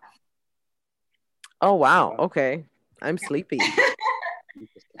yourself. Oh, wow. Okay. I'm sleepy.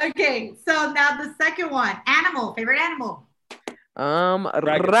 Okay, so now the second one, animal, favorite animal.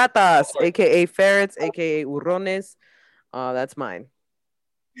 Ratas, aka ferrets, aka hurones. That's mine.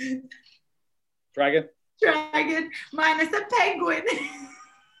 Dragon. Mine is a penguin.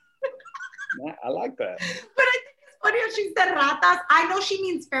 I like that. But I think it's funny how she said ratas. I know she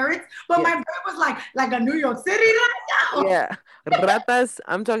means ferrets, but my brain was like a New York City rata. Yeah. Ratas,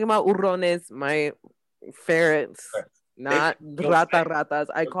 I'm talking about hurrones, my ferrets, not ratas.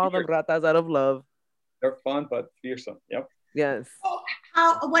 I call them ratas out of love. They're fun, but fearsome. Yep. Yes.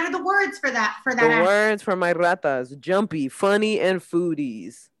 What are the words for that? The words for my ratas: jumpy, funny, and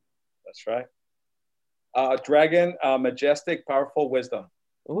foodies. That's right. Dragon, majestic, powerful, wisdom.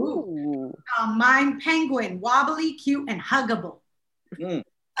 Ooh. Mine, penguin, wobbly, cute, and huggable. Mm.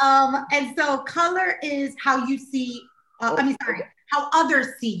 And so color is how you see. How others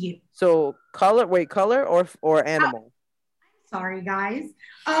see you. So color. Wait, color or animal? Sorry, guys.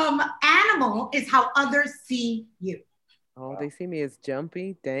 Animal is how others see you. Oh, they see me as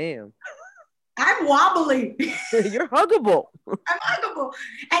jumpy. Damn. I'm wobbly. You're huggable. I'm huggable.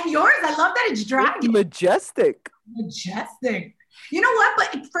 And yours, I love that it's dragon. It's majestic. Majestic. You know what?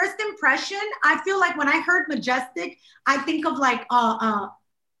 But first impression, I feel like when I heard majestic, I think of like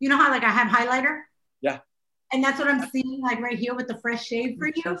you know how like I have highlighter? Yeah. And that's what I'm seeing like right here with the fresh shade for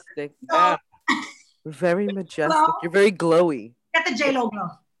majestic. You. So, very majestic. You're very glowy. Got the J-Lo glow.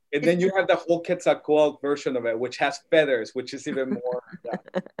 And then you have the whole Quetzalcoatl version of it, which has feathers, which is even more. Yeah.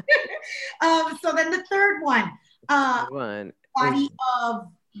 So then the third one. Body of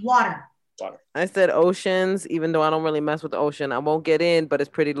water. I said oceans, even though I don't really mess with the ocean. I won't get in, but it's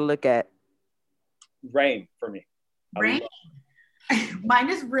pretty to look at. Rain for me. Rain? Mine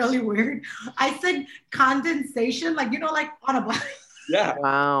is really weird. I said condensation, like, you know, like on a body. Yeah.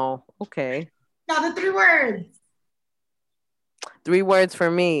 Wow. Okay. Now the 3 words. 3 words for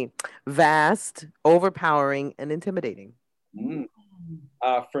me: vast, overpowering, and intimidating. Mm.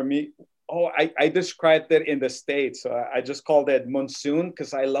 For me, I described it in the States. I just called it monsoon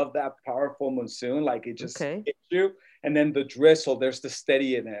because I love that powerful monsoon. Like it just hits you. And then the drizzle, there's the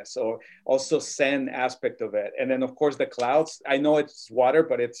steadiness, or also sand aspect of it. And then, of course, the clouds. I know it's water,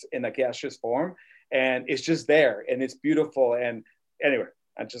 but it's in a gaseous form. And it's just there. And it's beautiful. And anyway,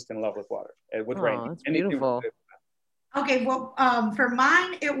 I'm just in love with water and with rain. It's beautiful. Okay, well, for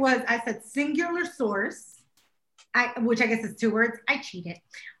mine, I said singular source, which I guess is 2 words. I cheated.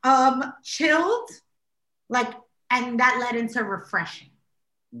 Chilled, and that led into refreshing.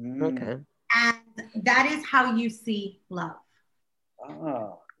 Okay. And that is how you see love.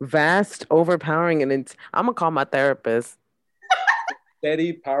 Vast, overpowering, and I'm going to call my therapist.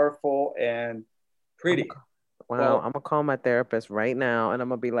 Steady, powerful, and pretty. I'm going to call my therapist right now, and I'm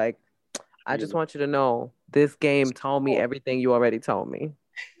going to be like, I just want you to know this game told me everything you already told me.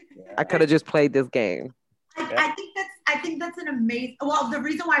 Yeah. I could have just played this game. I think that's an amazing. Well, the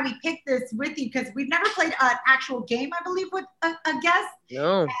reason why we picked this with you because we've never played an actual game, I believe, with a guest.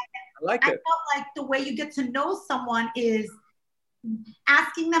 No, I like it. I felt like the way you get to know someone is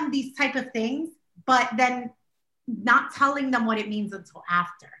asking them these type of things, but then not telling them what it means until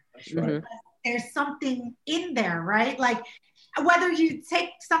after. That's right. Mm-hmm. There's something in there, right? Like. Whether you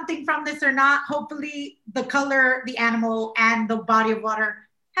take something from this or not, hopefully the color, the animal, and the body of water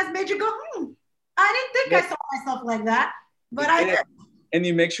has made you go, I didn't think I saw myself like that, but I did. And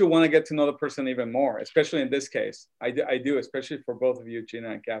it makes you want to get to know the person even more, especially in this case. I do, especially for both of you, Gina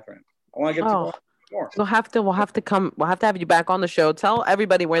and Catherine. I want to get to know more. We'll have to have you back on the show. Tell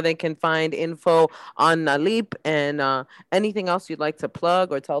everybody where they can find info on NALIP and anything else you'd like to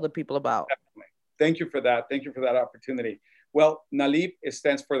plug or tell the people about. Definitely. Thank you for that. Thank you for that opportunity. Well, NALIP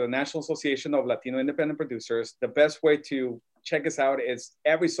stands for the National Association of Latino Independent Producers. The best way to check us out is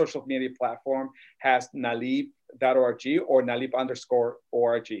every social media platform has nalip.org or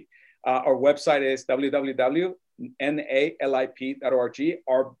nalip_org. Our website is www.nalip.org.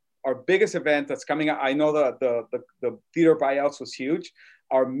 Our biggest event that's coming up, I know the theater buyouts was huge.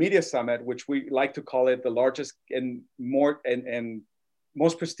 Our media summit, which we like to call it the largest and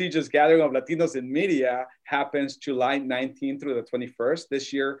most prestigious gathering of Latinos in media, happens July 19th through the 21st.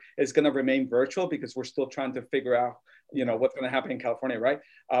 This year is going to remain virtual because we're still trying to figure out, what's going to happen in California, right?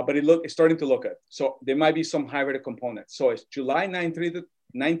 But it's starting to look good. So there might be some hybrid components. So it's July 19th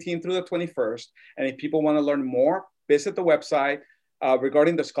through the 21st. And if people want to learn more, visit the website.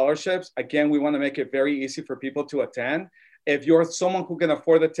 Regarding the scholarships, again, we want to make it very easy for people to attend. If you're someone who can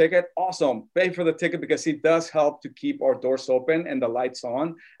afford the ticket, awesome. Pay for the ticket because it does help to keep our doors open and the lights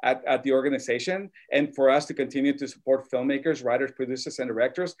on at the organization and for us to continue to support filmmakers, writers, producers, and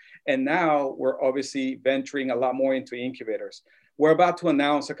directors. And now we're obviously venturing a lot more into incubators. We're about to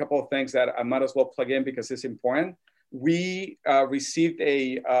announce a couple of things that I might as well plug in because it's important. We received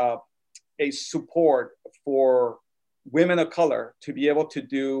a support for women of color to be able to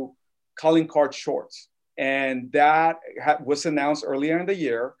do calling card shorts. And that was announced earlier in the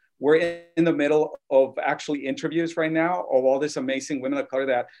year. we're in the middle of actually interviews right now of all these amazing women of color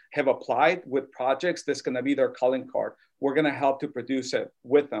that have applied with projects. That's going to be their calling card. We're going to help to produce it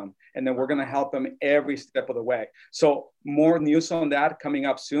with them. And then we're going to help them every step of the way. So more news on that coming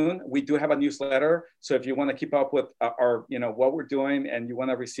up soon. We do have a newsletter. So if you want to keep up with our, what we're doing and you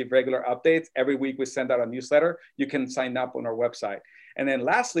want to receive regular updates, every week we send out a newsletter. You can sign up on our website. And then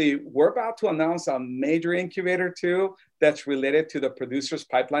lastly, we're about to announce a major incubator too that's related to the Producers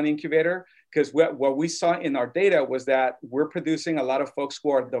Pipeline Incubator, because what we saw in our data was that we're producing a lot of folks who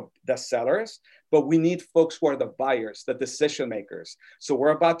are the sellers, but we need folks who are the buyers, the decision makers. So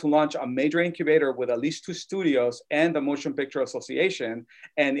we're about to launch a major incubator with at least 2 studios and the Motion Picture Association,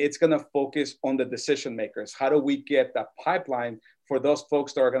 and it's going to focus on the decision makers. How do we get that pipeline for those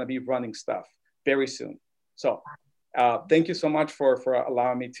folks that are going to be running stuff very soon? So thank you so much for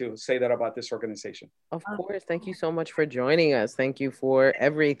allowing me to say that about this organization. Of course. Thank you so much for joining us. Thank you for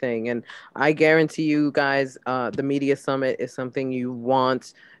everything. And I guarantee you guys, the Media Summit is something you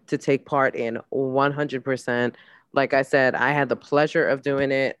want to take part in 100%. Like I said, I had the pleasure of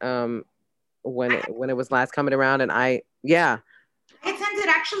doing it when it was last coming around. And I attended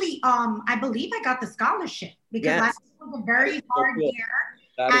actually, I believe I got the scholarship because last year was a very hard year.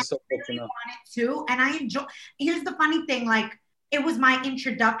 That is so cool to know. Wanted to, and I enjoy. Here's the funny thing: like it was my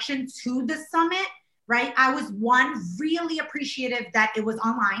introduction to the summit, right? I was really appreciative that it was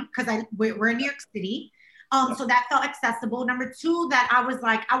online because we're in New York City, so that felt accessible. Number 2, that I was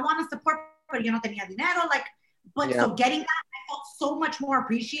like, I want to support, but no tenía dinero, so getting that, I felt so much more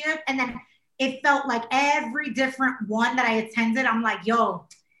appreciative, and then it felt like every different one that I attended, I'm like, yo,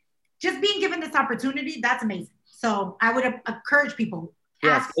 just being given this opportunity, that's amazing. So I would encourage people.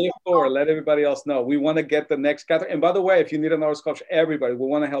 Yes, let everybody else know. We want to get the next Katherine. And by the way, if you need another sculpture, everybody, we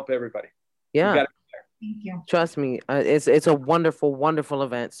want to help everybody. Yeah. Thank you. Trust me, it's a wonderful, wonderful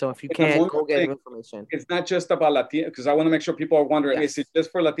event. So if you can't, go get information. It's not just about Latino, because I want to make sure people are wondering, is it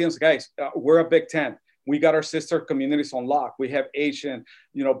just for Latinos? Guys, we're a Big Tent. We got our sister communities on lock. We have Asian,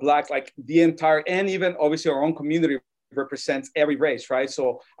 Black, like the entire, and even obviously our own community represents every race, right?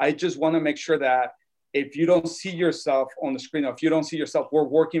 So I just want to make sure that if you don't see yourself on the screen, or if you don't see yourself, we're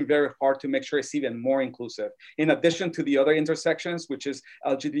working very hard to make sure it's even more inclusive. In addition to the other intersections, which is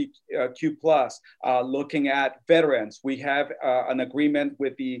LGBTQ+, looking at veterans, we have an agreement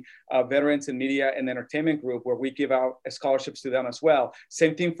with the Veterans in Media and Entertainment Group where we give out scholarships to them as well.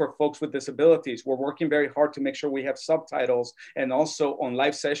 Same thing for folks with disabilities. We're working very hard to make sure we have subtitles, and also on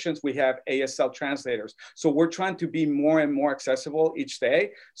live sessions, we have ASL translators. So we're trying to be more and more accessible each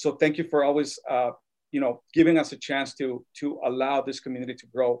day. So thank you for always giving us a chance to allow this community to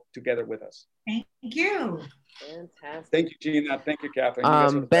grow together with us. Thank you. Fantastic. Thank you, Gina. Thank you,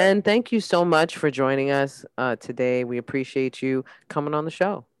 Katherine. Ben, thank you so much for joining us today. We appreciate you coming on the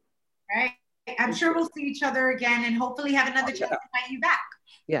show. Right. I'm sure we'll see each other again and hopefully have another chance to invite you back.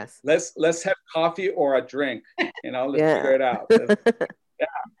 Yes. Let's have coffee or a drink. Let's figure it out.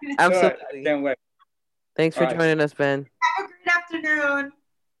 Absolutely. I can't wait. Thanks for joining us, Ben. Have a great afternoon.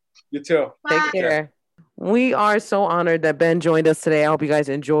 You too. Take care. We are so honored that Ben joined us today. I hope you guys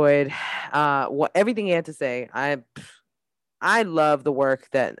enjoyed everything he had to say. I love the work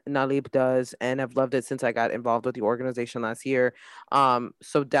that NALIP does, and I've loved it since I got involved with the organization last year.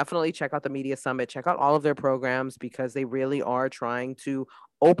 So definitely check out the Media Summit. Check out all of their programs because they really are trying to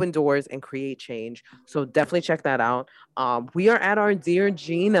open doors and create change. So definitely check that out. We are at our Dear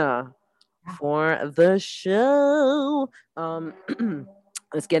Gina for the show.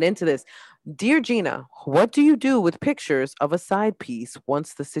 Let's get into this. Dear Gina, what do you do with pictures of a side piece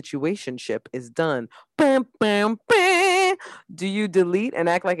once the situationship is done? Bam, bam, bam. Do you delete and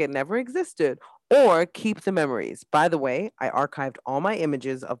act like it never existed? Or keep the memories? By the way, I archived all my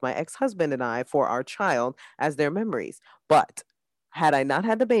images of my ex-husband and I for our child as their memories. But had I not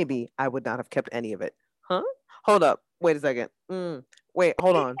had the baby, I would not have kept any of it. Huh? Hold up. Wait a second. Wait,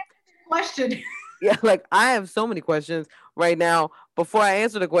 hold on. Question. Yeah, like I have so many questions right now. Before I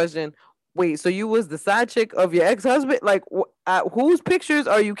answer the question, wait, so you was the side chick of your ex-husband? Like, whose pictures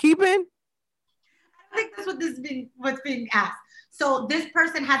are you keeping? I think that's what's being asked. So this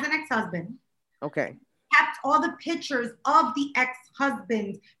person has an ex-husband. Okay. Kept all the pictures of the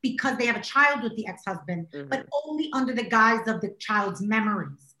ex-husband because they have a child with the ex-husband, but only under the guise of the child's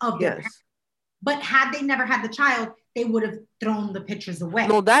memories of their parents. But had they never had the child, they would have thrown the pictures away.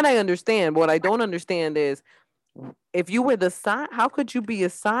 No, that I understand. What I don't understand is if you were the side, how could you be a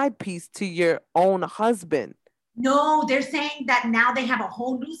side piece to your own husband? No, they're saying that now they have a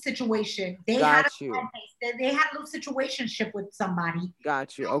whole new situation. They had a little situationship with somebody.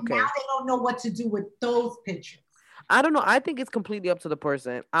 Got you. Okay. Now they don't know what to do with those pictures. I don't know. I think it's completely up to the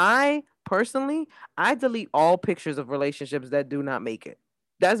person. I personally, I delete all pictures of relationships that do not make it.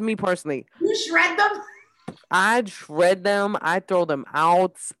 That's me personally. You shred them? I'd shred them. I'd throw them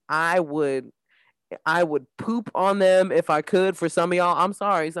out. I would poop on them if I could. For some of y'all, I'm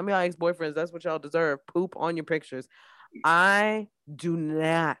sorry. Some of y'all ex-boyfriends, that's what y'all deserve. Poop on your pictures. I do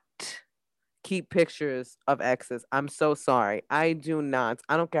not keep pictures of exes. I'm so sorry. I do not.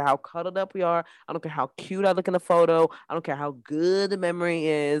 I don't care how cuddled up we are. I don't care how cute I look in the photo. I don't care how good the memory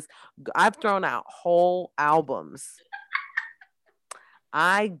is. I've thrown out whole albums.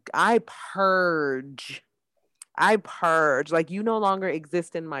 I purge. I purge. Like, you no longer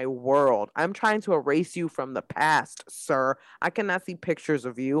exist in my world. I'm trying to erase you from the past, sir. I cannot see pictures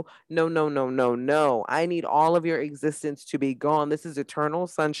of you. No, no, no, no, no. I need all of your existence to be gone. This is eternal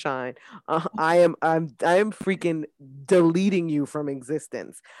sunshine. I'm freaking deleting you from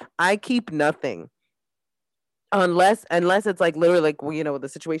existence. I keep nothing. Unless it's like literally like, you know, the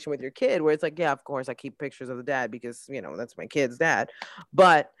situation with your kid where it's like, yeah, of course I keep pictures of the dad because, you know, that's my kid's dad.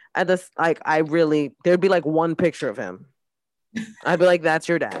 But at this, like, there'd be like one picture of him. I'd be like, that's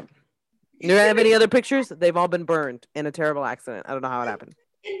your dad. You have any other pictures? They've all been burned in a terrible accident. I don't know how it happened.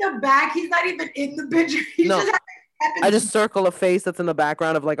 In the back, he's not even in the picture. No, I just circle a face that's in the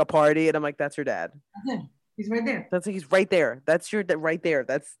background of like a party, and I'm like, that's your dad. He's right there. He's right there. That's your dad right there.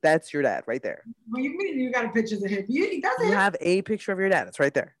 That's your dad right there. What do you mean you got a picture of him? You have a picture of your dad. It's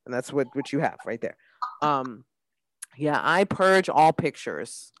right there, and that's what you have right there. Yeah, I purge all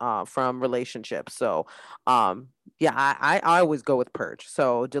pictures from relationships. So, yeah, I always go with purge.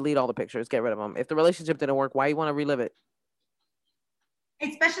 So delete all the pictures, get rid of them. If the relationship didn't work, why you want to relive it?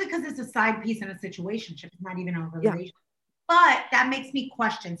 Especially because it's a side piece in a situationship. It's not even a relationship. Yeah. But that makes me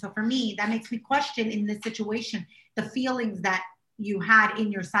question. So for me, that makes me question in this situation the feelings that you had in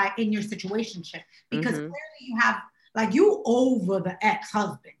your situationship, because clearly you have like you over the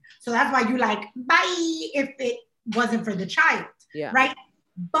ex-husband. So that's why you like bye if it wasn't for the child, right?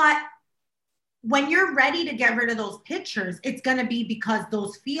 But when you're ready to get rid of those pictures, it's gonna be because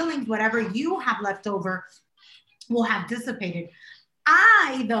those feelings, whatever you have left over, will have dissipated.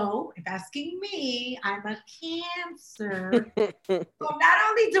 I, though, if asking me, I'm a Cancer. So not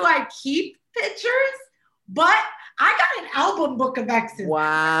only do I keep pictures, but I got an album book of exes.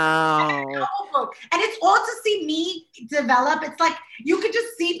 Wow. An album book. And it's all to see me develop. It's like you could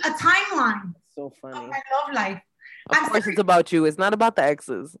just see a timeline. So funny. Of my love life. Of course, it's about you. It's not about the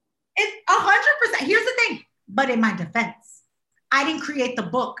exes. It's 100%. Here's the thing. But in my defense, I didn't create the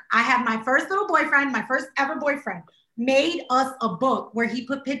book. I had my first little boyfriend, my first ever boyfriend, made us a book where he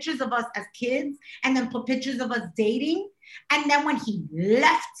put pictures of us as kids and then put pictures of us dating. And then when he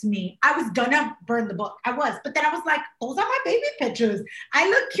left me, I was gonna burn the book. I was. But then I was like, those are my baby pictures. I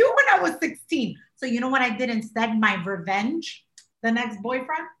looked cute when I was 16. So you know what I did instead? My revenge, the next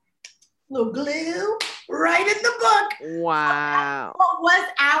boyfriend, little glue right in the book. Wow. What was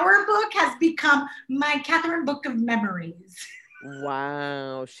our book has become my Katherine book of memories.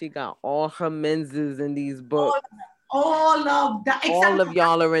 Wow. She got all her menses in these books. All of that. All of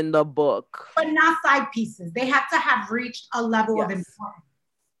y'all are in the book. But not side pieces. They have to have reached a level of importance.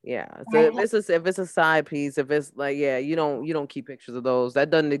 Yeah. So right? if it's a side piece, if it's like, yeah, you don't keep pictures of those.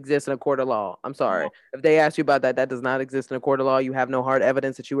 That doesn't exist in a court of law. I'm sorry. If they ask you about that, that does not exist in a court of law. You have no hard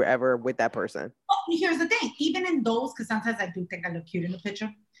evidence that you were ever with that person. Well, here's the thing. Even in those, because sometimes I do think I look cute in the picture.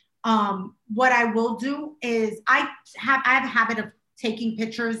 What I will do is I have a habit of taking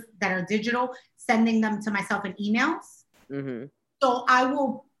pictures that are digital, sending them to myself in emails. Mm-hmm. So I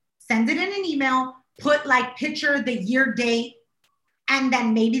will send it in an email, put like picture, the year, date, and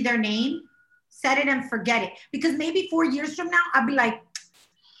then maybe their name, set it and forget it. Because maybe 4 years from now, I'll be like,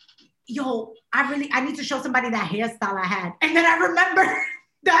 yo, I need to show somebody that hairstyle I had. And then I remember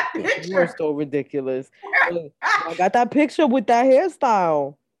that picture. You're so ridiculous. I got that picture with that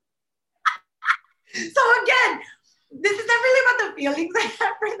hairstyle. So again, this is not really about the feelings I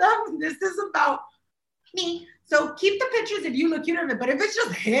have for them. This is about me. So keep the pictures if you look cute of it. But if it's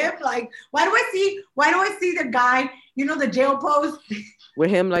just him, like, why do I see the guy, you know, the jail pose? With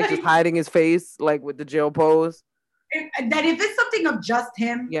him like just hiding his face, like with the jail pose? If it's something of just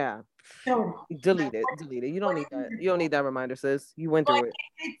him. Yeah. Delete it. You don't need that. You don't need that reminder, sis. You went through it.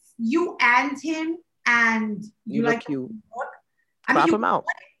 It's you and him and you look like cute. Crop him out.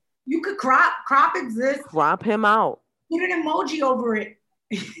 You could crop exists. Crop him out. Put an emoji over it.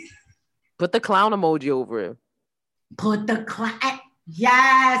 Put the clown emoji over it. Put the clown.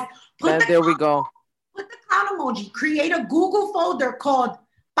 Yes. There we go. Put the clown emoji. Create a Google folder called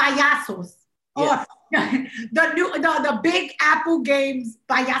Payasos. Yes. Or the Big Apple Games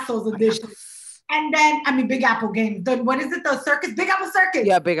Payasos edition. And then, I mean, Big Apple Games. What is it? The circus? Big Apple Circus.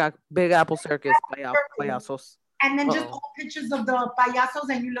 Yeah, Big Apple Circus. Payasos. And then just all pictures of the payasos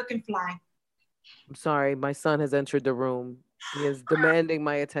and you looking fly. I'm sorry, my son has entered the room. He is demanding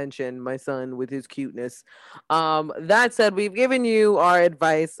my attention, my son, with his cuteness. That said, we've given you our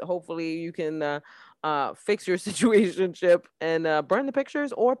advice. Hopefully you can fix your situationship and burn the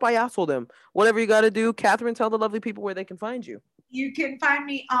pictures or payaso them. Whatever you got to do. Catherine, tell the lovely people where they can find you. You can find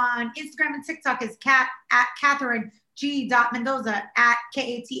me on Instagram and TikTok as at Catherine G.Mendoza at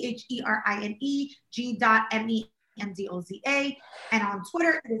KATHERINE G.MENDOZA. And on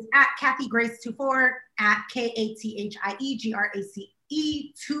Twitter, it is at Kathy Grace 24 at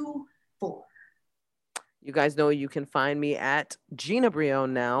KATHIEGRACE24. You guys know you can find me at Gina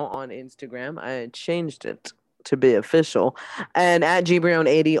Brion now on Instagram. I changed it to be official, and at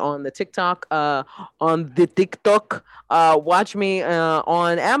GBrion80 on the TikTok. Watch me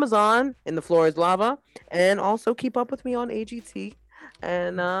on Amazon in The Floor is Lava, and also keep up with me on AGT.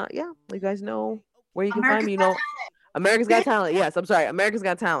 And yeah, you guys know where you can find me. You know, America's Got Talent. Yes, I'm sorry, America's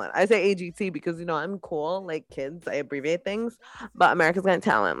Got Talent. I say AGT because I'm cool, like kids. I abbreviate things, but America's Got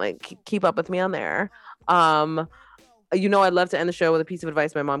Talent. Like keep up with me on there. I'd love to end the show with a piece of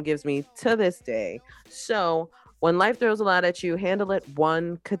advice my mom gives me to this day. So when life throws a lot at you, handle it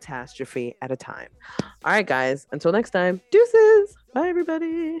one catastrophe at a time. All right, guys. Until next time, deuces. Bye,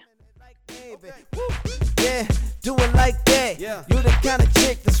 everybody. Yeah, do it like that. Yeah. You the kind of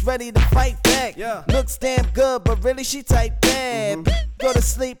chick that's ready to fight back. Yeah. Looks damn good, but really she type bad. Mm-hmm. Go to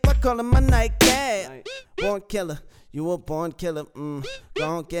sleep, I call him my nightcat. Born killer, you a born killer. Go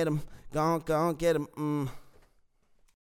on get him, go on get him.